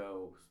 if you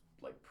go,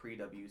 like,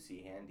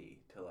 pre-W.C.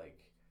 Handy to, like,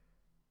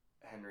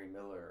 Henry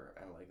Miller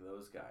and, like,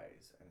 those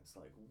guys, and it's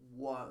like,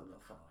 what the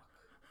fuck?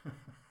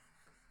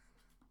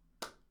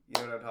 You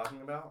know what I'm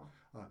talking about?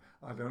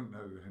 I don't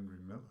know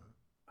Henry Miller.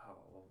 Oh,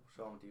 well,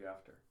 show him to you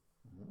after.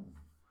 Ooh.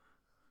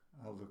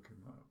 I'll look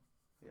him up.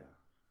 Yeah.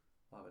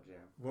 Lava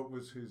Jam. What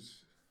was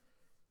his...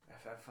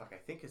 I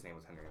think his name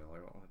was Henry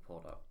Miller. Let me pull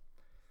it up.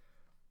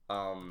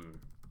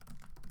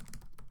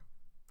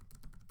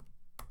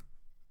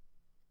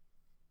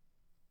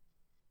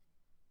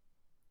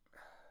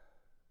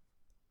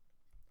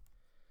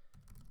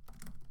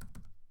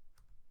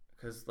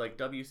 Because, like,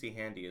 W.C.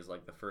 Handy is,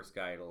 like, the first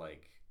guy to,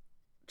 like...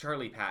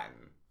 Charlie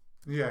Patton.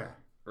 Yeah.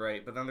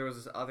 Right? But then there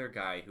was this other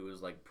guy who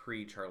was, like,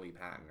 pre-Charlie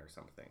Patton or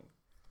something.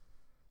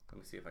 Let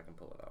me see if I can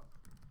pull it up.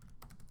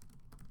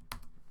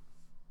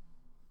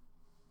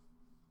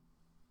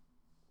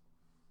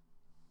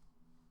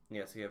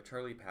 Yeah, so you have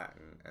Charlie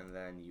Patton, and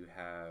then you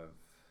have...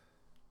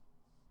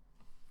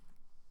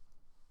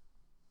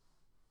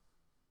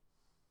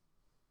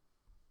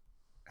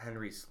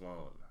 Henry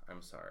Sloan.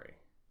 I'm sorry.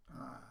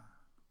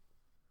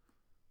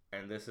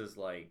 And this is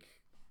like,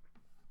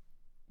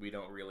 we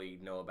don't really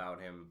know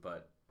about him,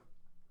 but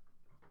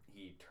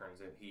he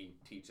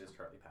teaches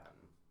Charlie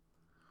Patton.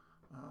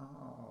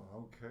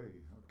 Oh, okay.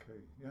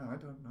 Yeah, I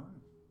don't know.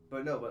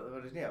 But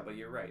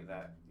you're right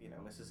that, you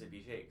know,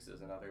 Mississippi Shakes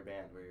is another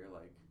band where you're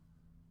like,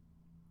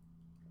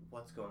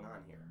 what's going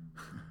on here?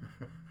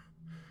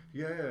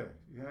 Yeah,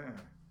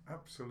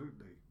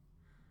 absolutely.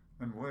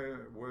 And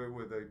where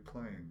were they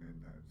playing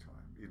in that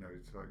time? You know,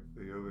 it's like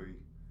the early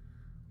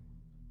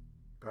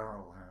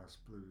barrel house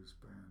blues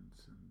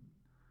bands, and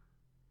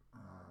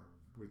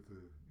with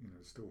the, you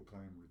know, still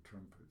playing with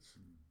trumpets,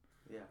 and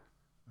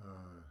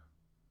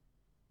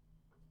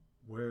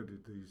where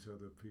did these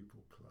other people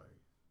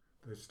play?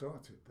 They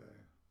started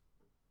there,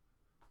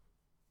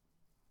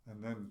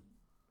 and then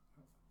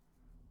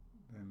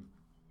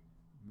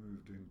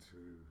moved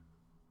into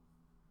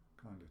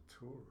kind of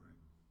touring.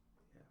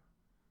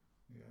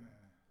 Yeah.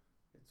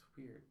 It's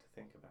weird to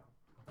think about.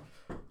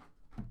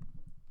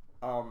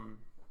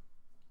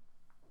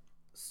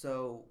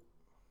 So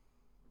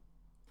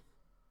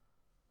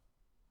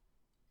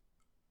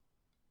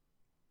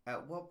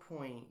at what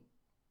point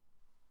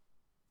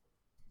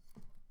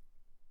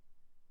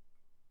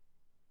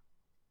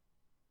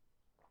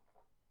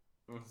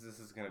this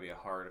is going to be a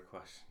hard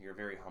question. You're a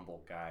very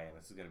humble guy, and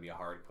this is going to be a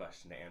hard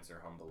question to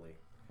answer humbly.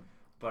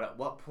 But at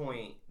what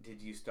point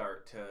did you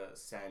start to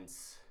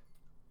sense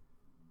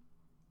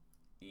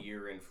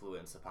your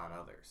influence upon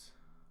others?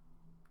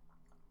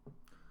 I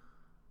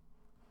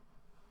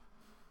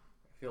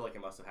feel like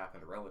it must have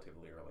happened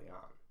relatively early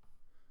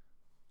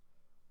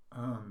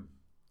on.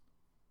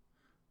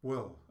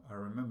 Well, I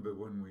remember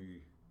when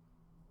we,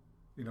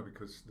 you know,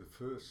 because the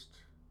first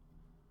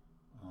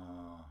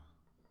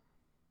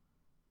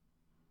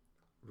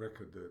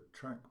record that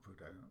Track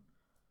put out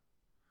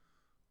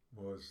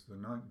was the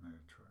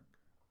Nightmare track.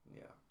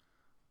 Yeah.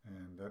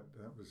 And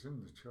that was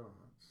in the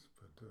charts,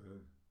 but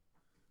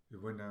it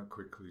went out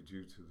quickly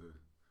due to the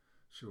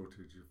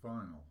shortage of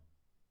vinyl.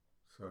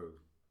 So,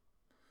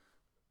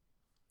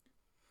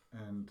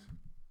 and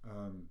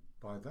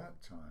by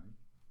that time,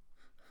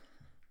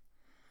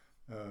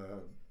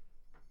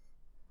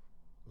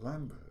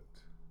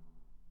 Lambert,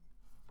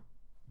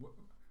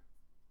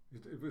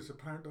 it was a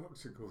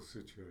paradoxical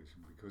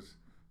situation because,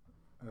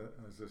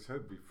 as I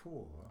said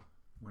before,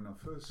 when I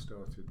first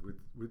started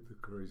with the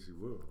Crazy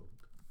World,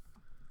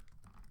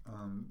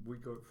 we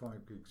got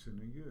 5 gigs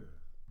in a year.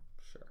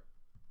 Sure.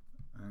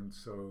 And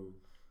so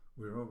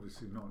we're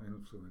obviously not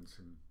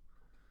influencing,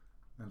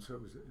 and so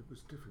it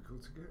was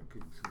difficult to get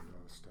gigs with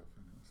our stuff,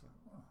 and it was like,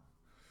 wow,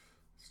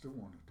 I still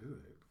want to do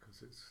it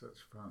because it's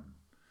such fun.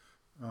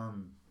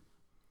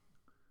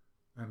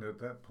 And at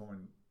that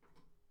point,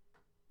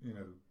 you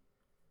know,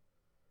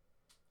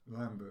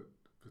 Lambert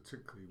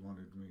particularly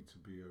wanted me to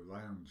be a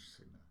lounge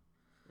singer.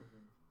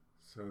 Mm-hmm.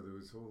 So there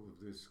was all of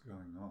this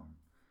going on.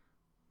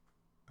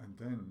 And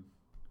then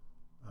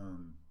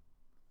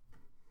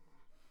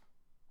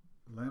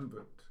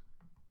Lambert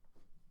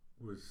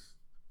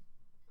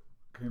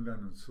came down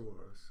and saw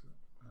us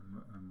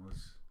and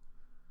was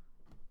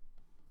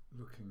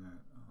looking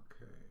at,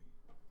 okay.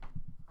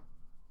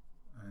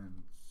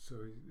 And so I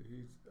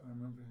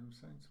remember him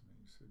saying to me,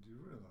 he said, "Do you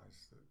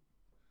realise that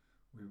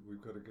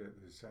we've got to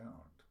get this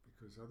out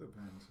because other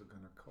bands are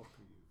going to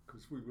copy you?"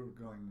 Because we were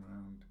going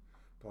around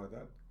by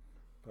that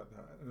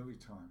early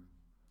time,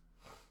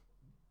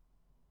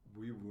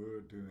 we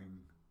were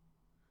doing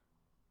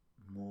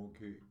more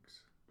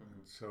gigs. Mm-hmm.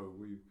 And so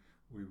we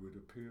would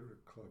appear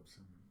at clubs,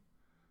 and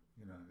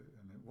you know,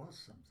 and it was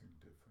something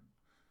different.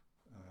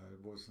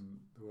 There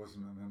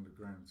wasn't an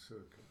underground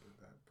circuit at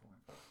that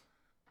point,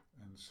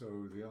 and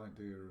so the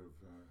idea of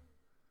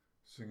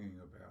singing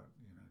about,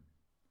 you know,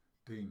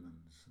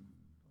 demons and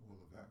all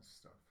of that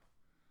stuff,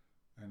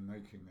 and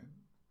making it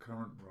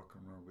current rock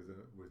and roll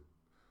with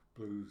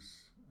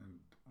blues and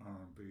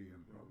R&B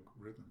and rock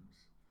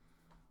rhythms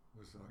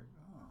was like,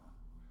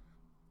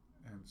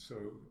 and so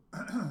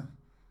a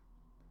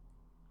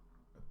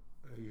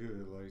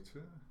year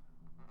later,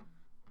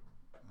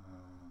 I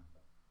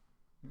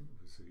think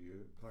it was a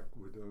year, Black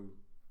Widow,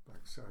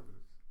 Black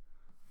Sabbath,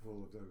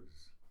 all of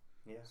those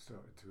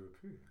started to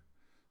appear.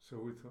 So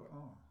we thought,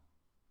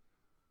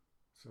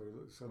 so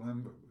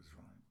Lambert was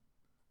right,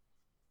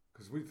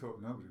 because we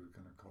thought nobody was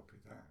going to copy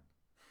that.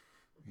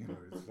 You know,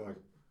 it's like,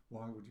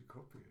 why would you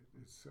copy it?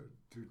 It's so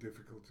too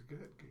difficult to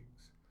get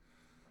gigs.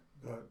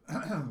 But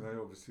they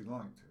obviously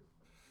liked it,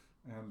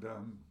 and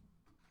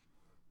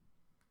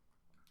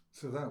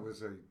so that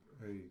was a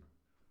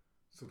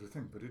sort of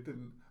thing. But it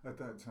didn't, at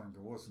that time,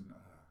 there wasn't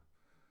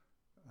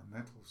a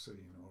metal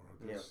scene or a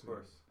good scene. Of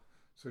course.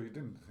 So you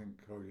didn't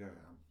think, oh yeah,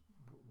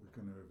 we're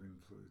going to have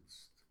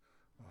influenced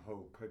a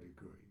whole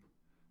pedigree.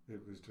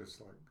 It was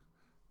just like,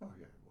 oh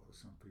yeah, well,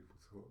 some people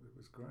thought it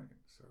was great,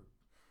 so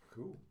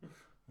cool.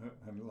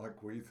 And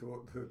like we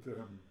thought that,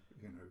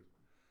 you know,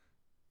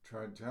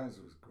 trad jazz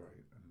was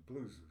great and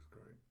blues was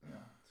great.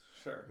 Yeah,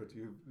 sure. But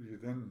you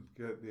then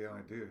get the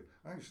idea,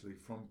 actually,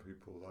 from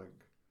people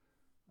like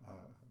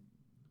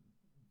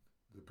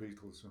the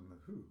Beatles and the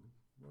Who,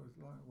 was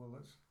like, well,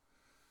 let's,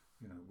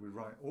 you know, we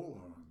write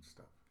all our own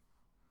stuff,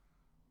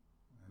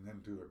 and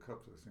then do a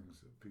couple of things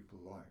that people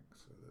like,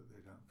 so that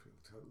they don't feel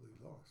totally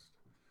lost.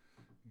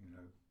 You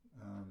know.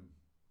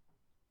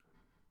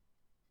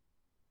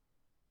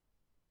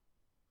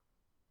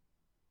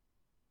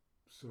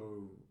 So,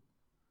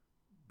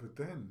 but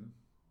then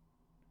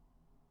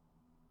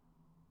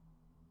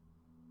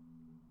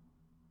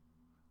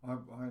I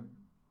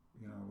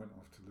you know, I went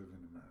off to live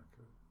in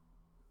America.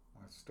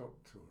 I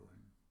stopped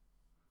touring.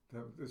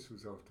 This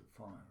was after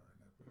Fire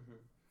and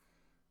everything.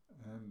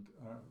 Mm-hmm. And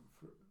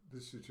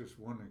this is just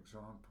one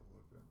example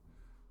of it.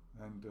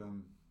 And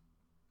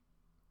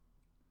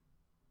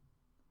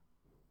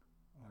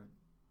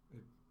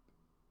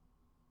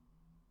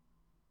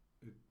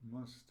it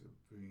must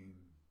have been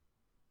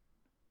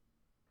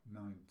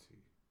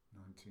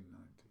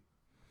 1990,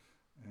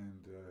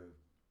 and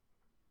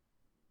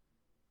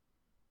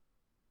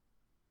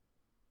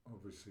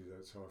obviously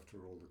that's after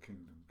all the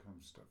Kingdom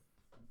Come stuff.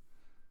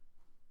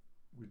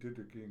 We did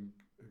a gig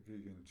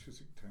in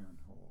Chiswick Town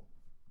Hall,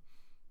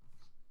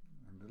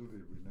 and little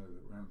did we know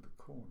that round the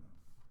corner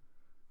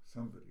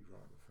somebody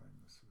rather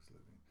famous was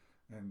living.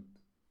 And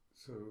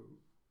so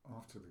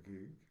after the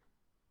gig,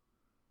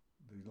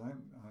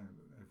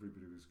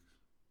 everybody was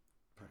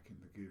packing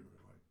the gear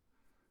away.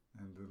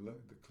 And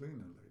the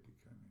cleaner lady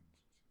came in,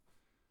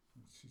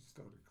 and she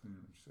started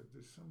cleaning, and she said,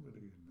 "There's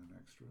somebody in the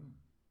next room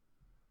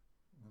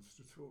who wants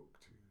to talk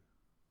to you."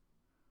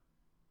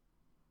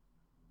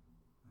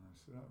 And I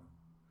said, "Oh,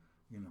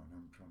 you know,"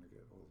 and I'm trying to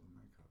get all the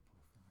makeup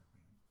off and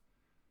everything.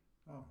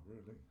 "Oh,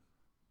 really?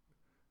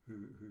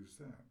 Who's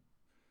that?"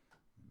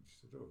 And she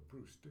said, "Oh,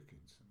 Bruce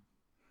Dickinson."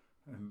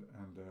 And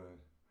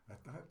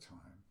at that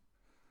time,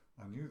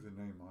 I knew the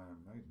name Iron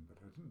Maiden, but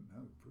I didn't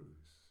know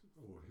Bruce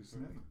or his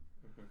name. Mm-hmm.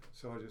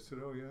 So I just said,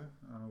 "Oh yeah,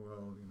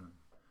 well, you know,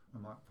 I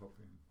might pop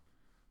in."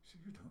 She said,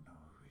 "You don't know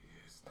who he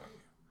is, do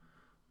you?"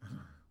 And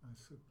I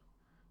said,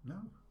 "No."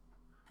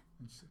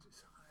 And she said,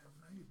 "It's Iron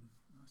Maiden."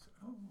 And I said,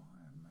 "Oh,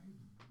 Iron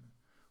Maiden,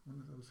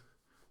 one of those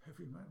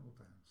heavy metal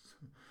bands."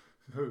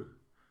 So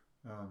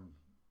I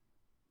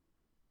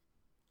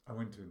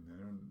went in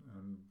there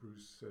and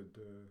Bruce said,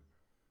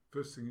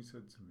 first thing he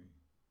said to me,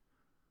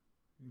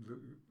 he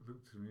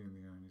looked at me in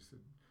the eye and he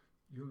said,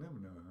 "You'll never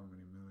know how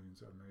many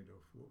millions I made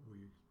off what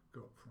we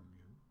got from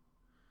you."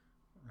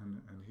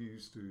 And he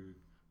used to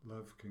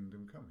love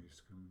Kingdom Come. He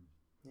used to come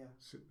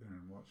sit there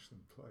and watch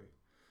them play.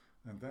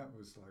 And that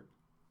was like,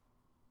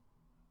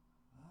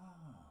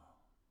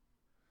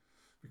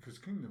 because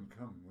Kingdom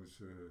Come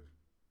was a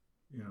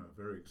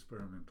very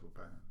experimental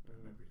band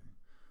and everything,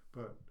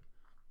 but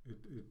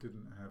it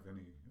didn't have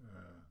any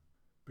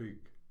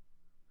big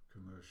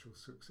commercial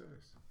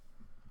success.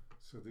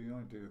 So the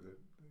idea that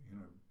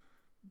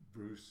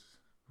Bruce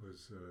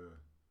was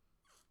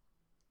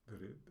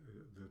that it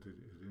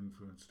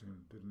influenced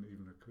him didn't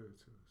even occur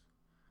to us,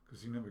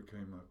 because he never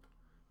came up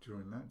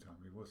during that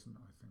time. He wasn't,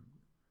 I think,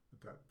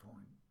 at that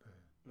point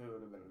there. He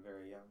would have been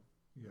very young.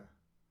 Yeah.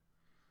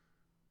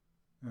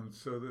 And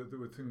so there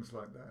were things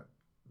like that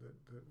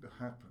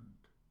happened,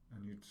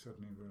 and you'd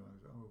suddenly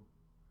realise, oh.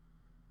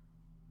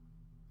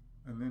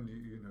 And then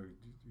you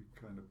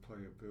kind of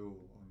play a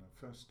bill on a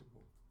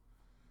festival,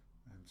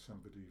 and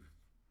somebody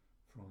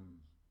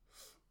from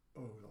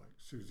like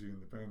Susie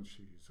and the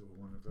Banshees or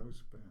one of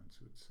those bands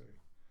would say,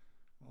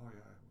 "Oh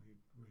yeah,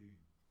 we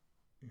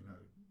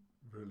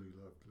really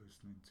loved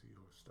listening to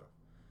your stuff,"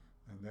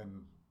 and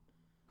then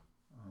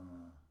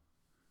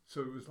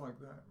so it was like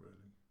that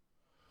really.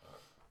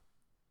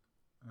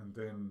 And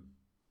then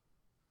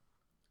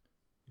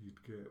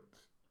you'd get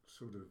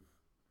sort of,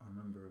 I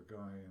remember a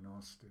guy in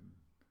Austin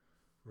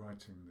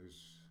writing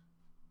this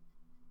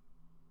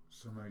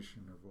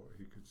summation of what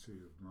he could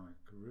see of my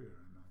career,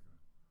 and I go,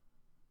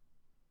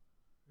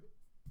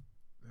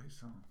 they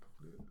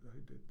sampled it, they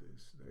did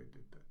this, they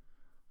did that.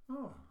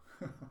 Oh,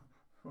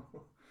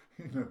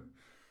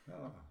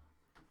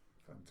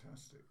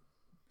 fantastic.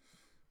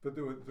 But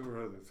there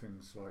were other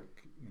things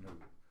like,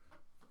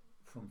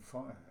 from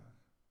Fire,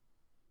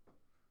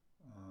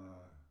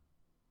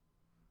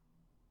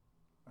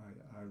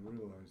 I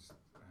realised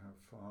how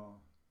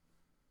far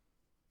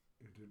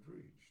it had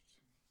reached.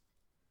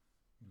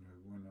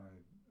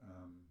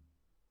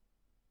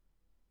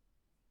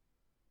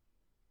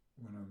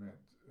 When I met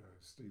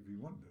Stevie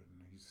Wonder,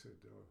 and he said,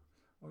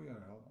 "Oh yeah,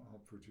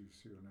 I'll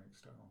produce your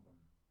next album,"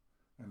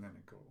 and then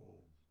it got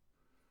all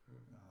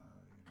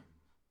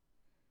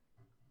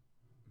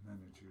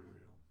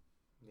managerial.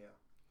 Yeah.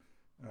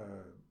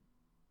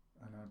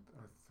 And I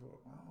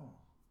thought,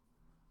 oh,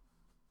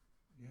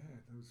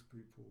 yeah, those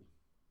people,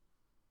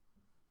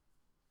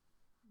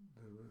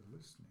 they were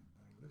listening.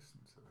 They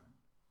listened to that.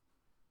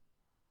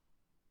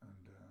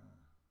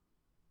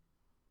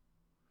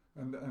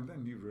 And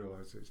then you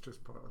realise it's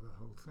just part of the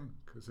whole thing,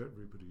 because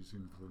everybody's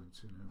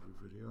influencing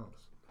everybody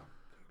else.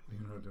 You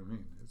know what I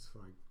mean? It's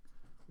like,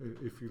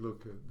 if you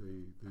look at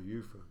the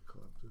UFO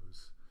Club, there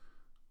was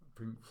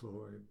Pink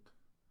Floyd,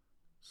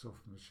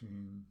 Soft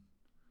Machine,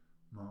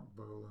 Mark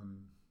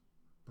Bolan,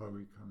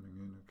 Bowie coming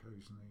in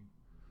occasionally.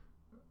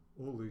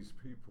 All these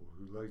people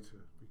who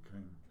later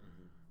became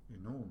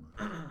enormous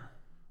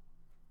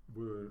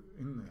were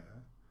in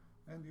there,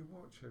 and you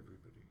watch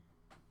everybody,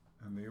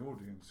 and the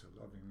audience are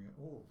loving it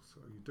all.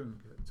 So you don't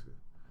get to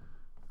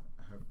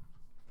have,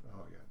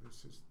 oh yeah,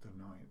 this is the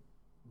night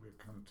we've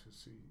come to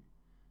see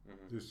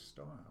this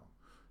style.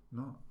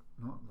 Not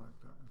like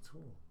that at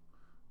all.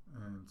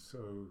 And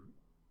so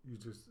you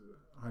just,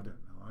 I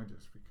don't know, I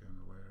just became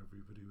aware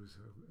everybody was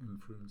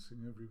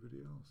influencing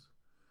everybody else.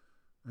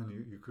 And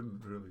you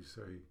couldn't really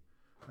say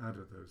out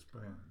of those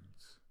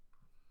bands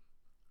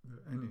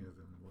that any of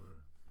them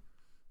were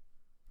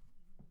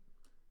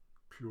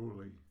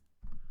purely,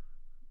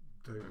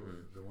 they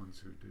were the ones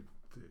who did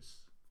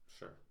this.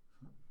 Sure.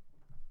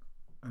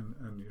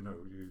 And you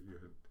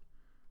had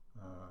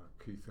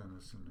Keith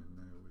Emerson in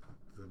there with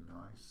The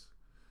Nice,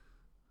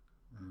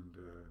 and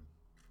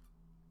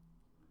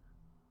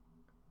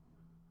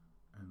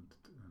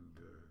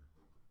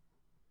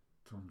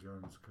Tom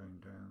Jones came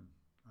down.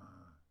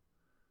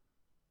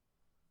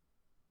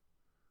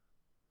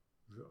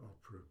 The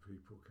opera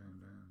people came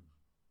down.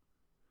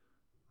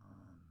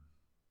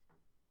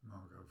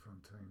 Margot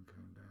Fontaine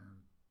came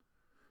down.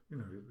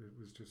 It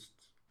was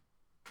just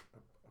a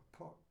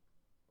pot.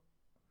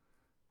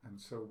 And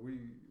so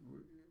we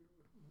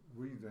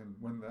then,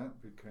 when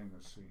that became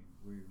a scene,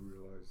 we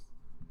realised,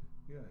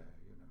 we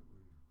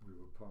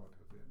were part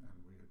of it,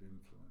 and we had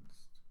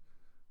influenced,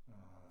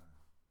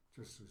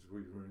 just as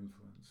we were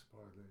influenced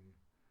by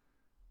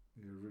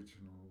the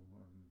original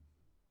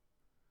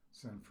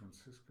San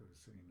Francisco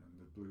scene and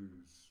the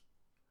blues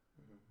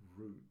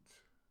route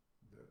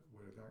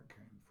where that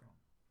came from.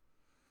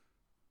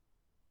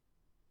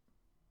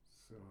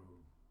 So,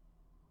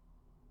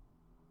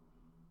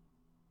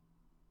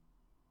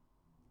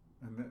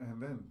 and then I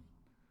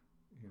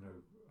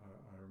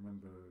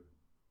remember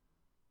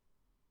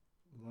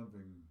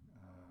loving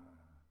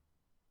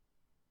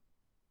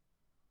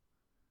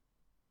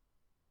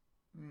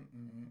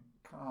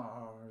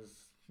cars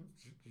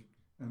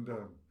and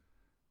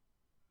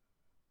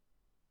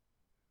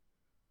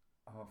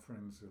our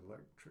friends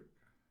Electric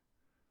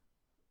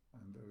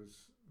and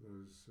those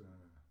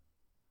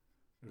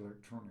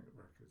electronic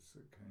records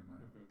that came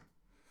out,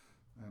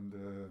 and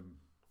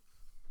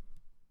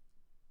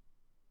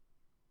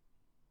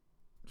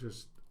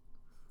just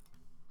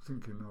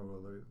thinking, oh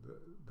well,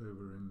 they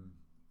were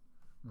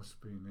must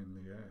have been in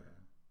the air,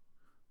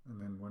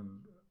 and then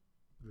when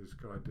this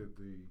guy did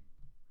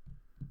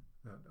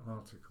that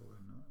article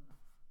in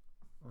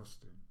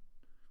Austin,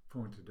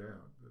 pointed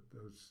out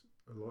that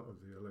a lot of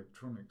the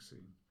electronic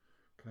scene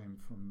came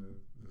from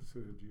the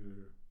third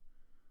year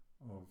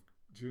of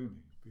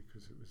Juni,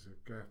 because it was a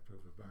gap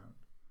of about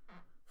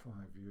 5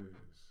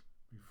 years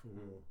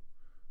before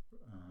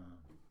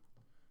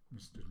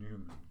Mr.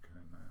 Newman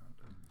came out.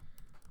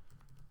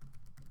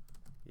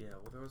 Yeah,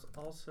 well, there was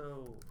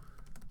also,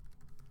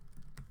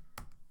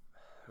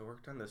 I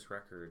worked on this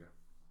record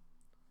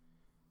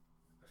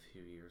a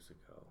few years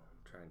ago.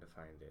 I'm trying to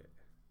find it.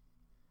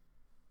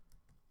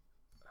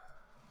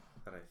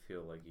 That I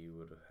feel like you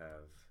would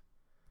have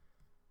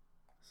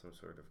some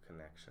sort of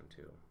connection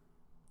to.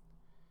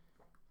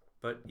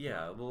 But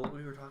yeah, well,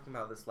 we were talking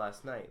about this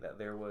last night, that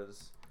there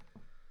was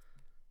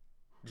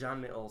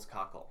John Mills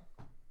Cockle.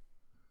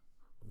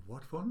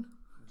 What one?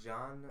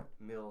 John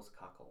Mills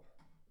Cockle.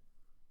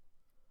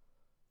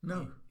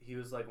 No. He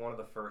was like one of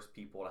the first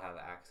people to have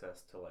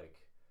access to like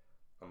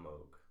a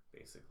Moog,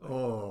 basically.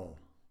 Oh.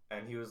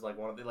 And he was like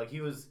one of the, like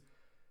he was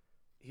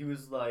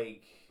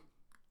like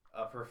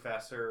a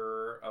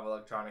professor of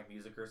electronic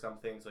music or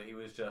something. So he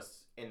was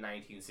just in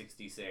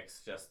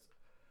 1966 just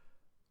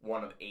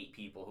one of 8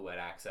 people who had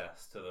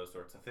access to those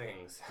sorts of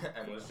things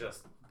and was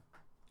just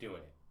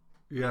doing it.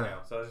 Yeah. You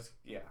know? So it's just,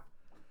 yeah.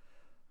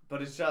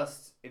 But it's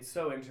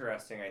so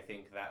interesting, I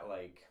think, that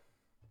like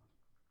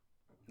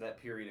that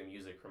period of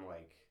music from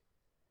like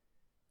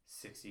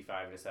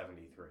 65 to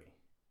 73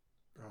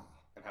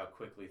 and how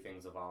quickly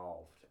things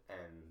evolved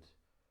and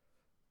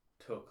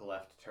took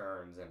left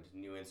turns and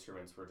new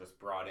instruments were just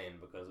brought in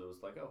because it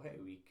was like, oh, hey,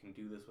 we can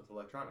do this with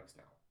electronics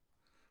now.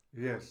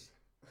 Yes.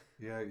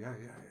 Yeah.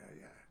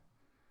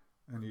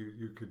 And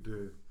you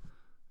could,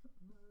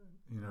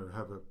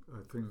 have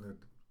a thing that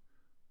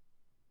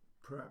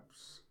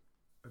perhaps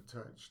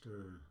attached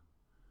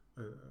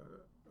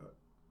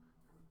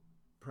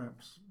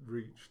perhaps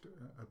reached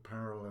a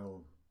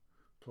parallel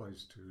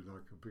place to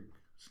like a big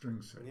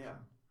string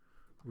section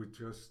with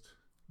just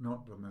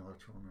not the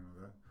mellotron and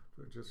that,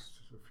 but just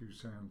a few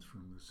sounds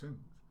from the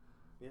synth.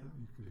 Yeah,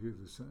 you could hear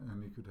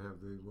and you could have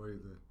the way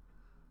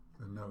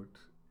the note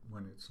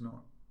when it's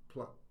not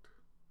plucked,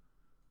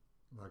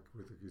 like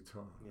with a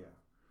guitar. Yeah,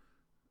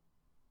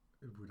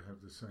 it would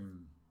have the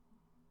same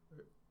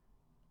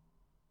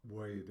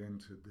way it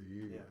entered the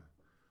ear.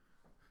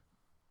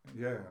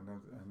 Yeah,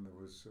 and there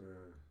was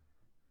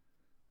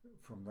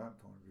from that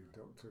point of view,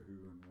 Doctor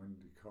Who and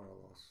Wendy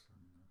Carlos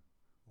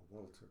or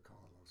Walter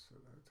Carlos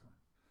at that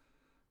time,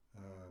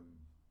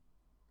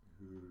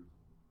 who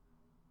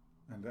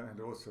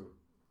and also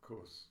of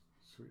course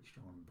switched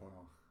on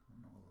Bach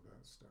and all of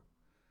that stuff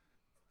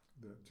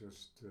that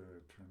just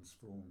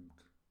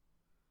transformed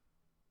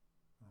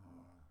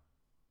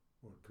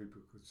what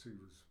people could see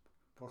was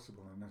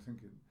possible, and I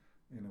think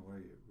in a way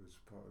it was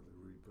part of the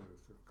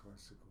rebirth of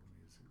classical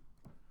music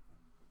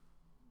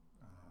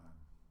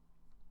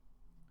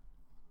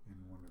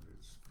in one of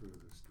its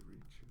furthest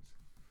reaches.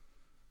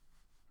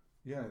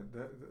 Yeah,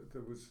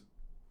 there was.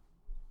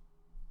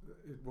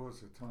 It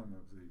was a time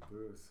of the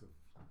birth of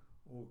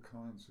all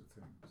kinds of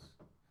things,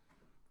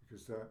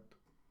 because the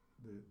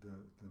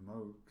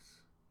Moogs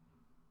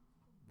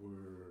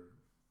were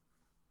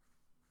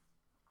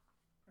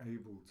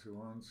able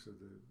to answer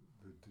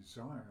the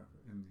desire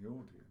in the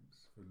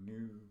audience for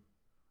new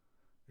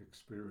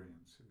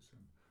experiences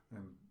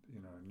and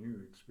a new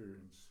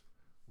experience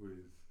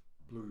with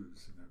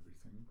blues and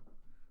everything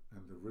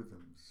and the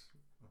rhythms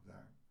of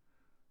that,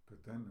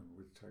 but then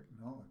with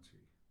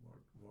technology,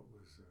 what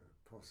was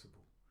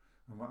possible.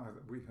 And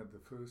we had the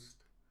first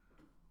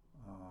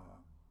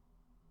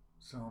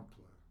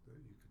sampler that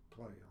you could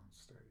play on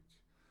stage,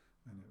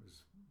 and it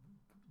was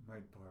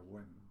made by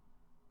Wen,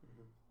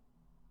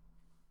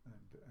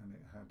 and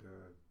it had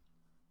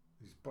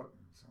these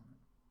buttons on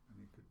it,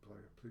 and you could play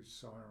a police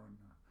siren.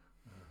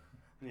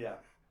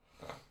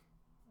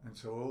 And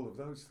so all of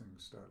those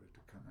things started to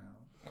come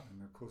out,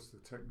 and of course the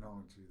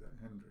technology that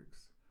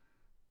Hendrix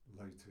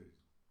later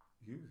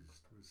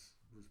used was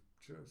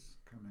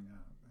just coming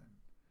out then,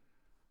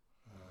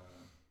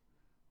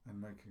 and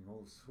making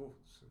all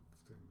sorts of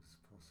things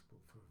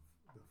possible for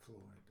the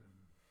Floyd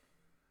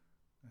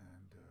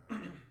and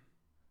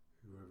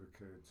whoever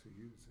cared to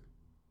use it.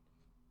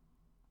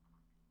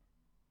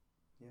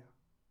 Yeah.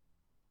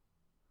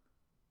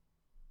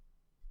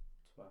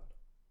 It's wild.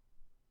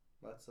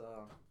 Let's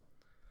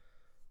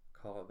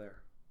call it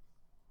there.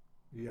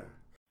 Yeah.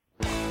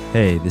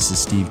 Hey, this is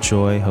Steve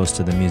Choi, host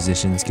of the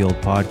Musicians Guild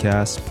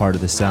podcast, part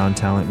of the Sound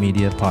Talent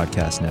Media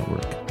podcast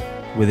network.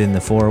 Within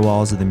the four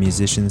walls of the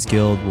Musicians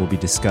Guild, we'll be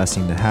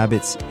discussing the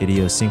habits,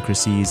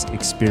 idiosyncrasies,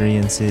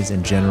 experiences,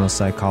 and general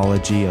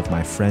psychology of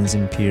my friends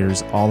and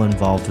peers, all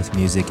involved with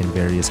music in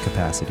various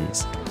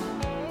capacities.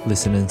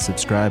 Listen and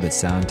subscribe at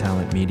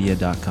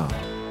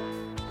soundtalentmedia.com.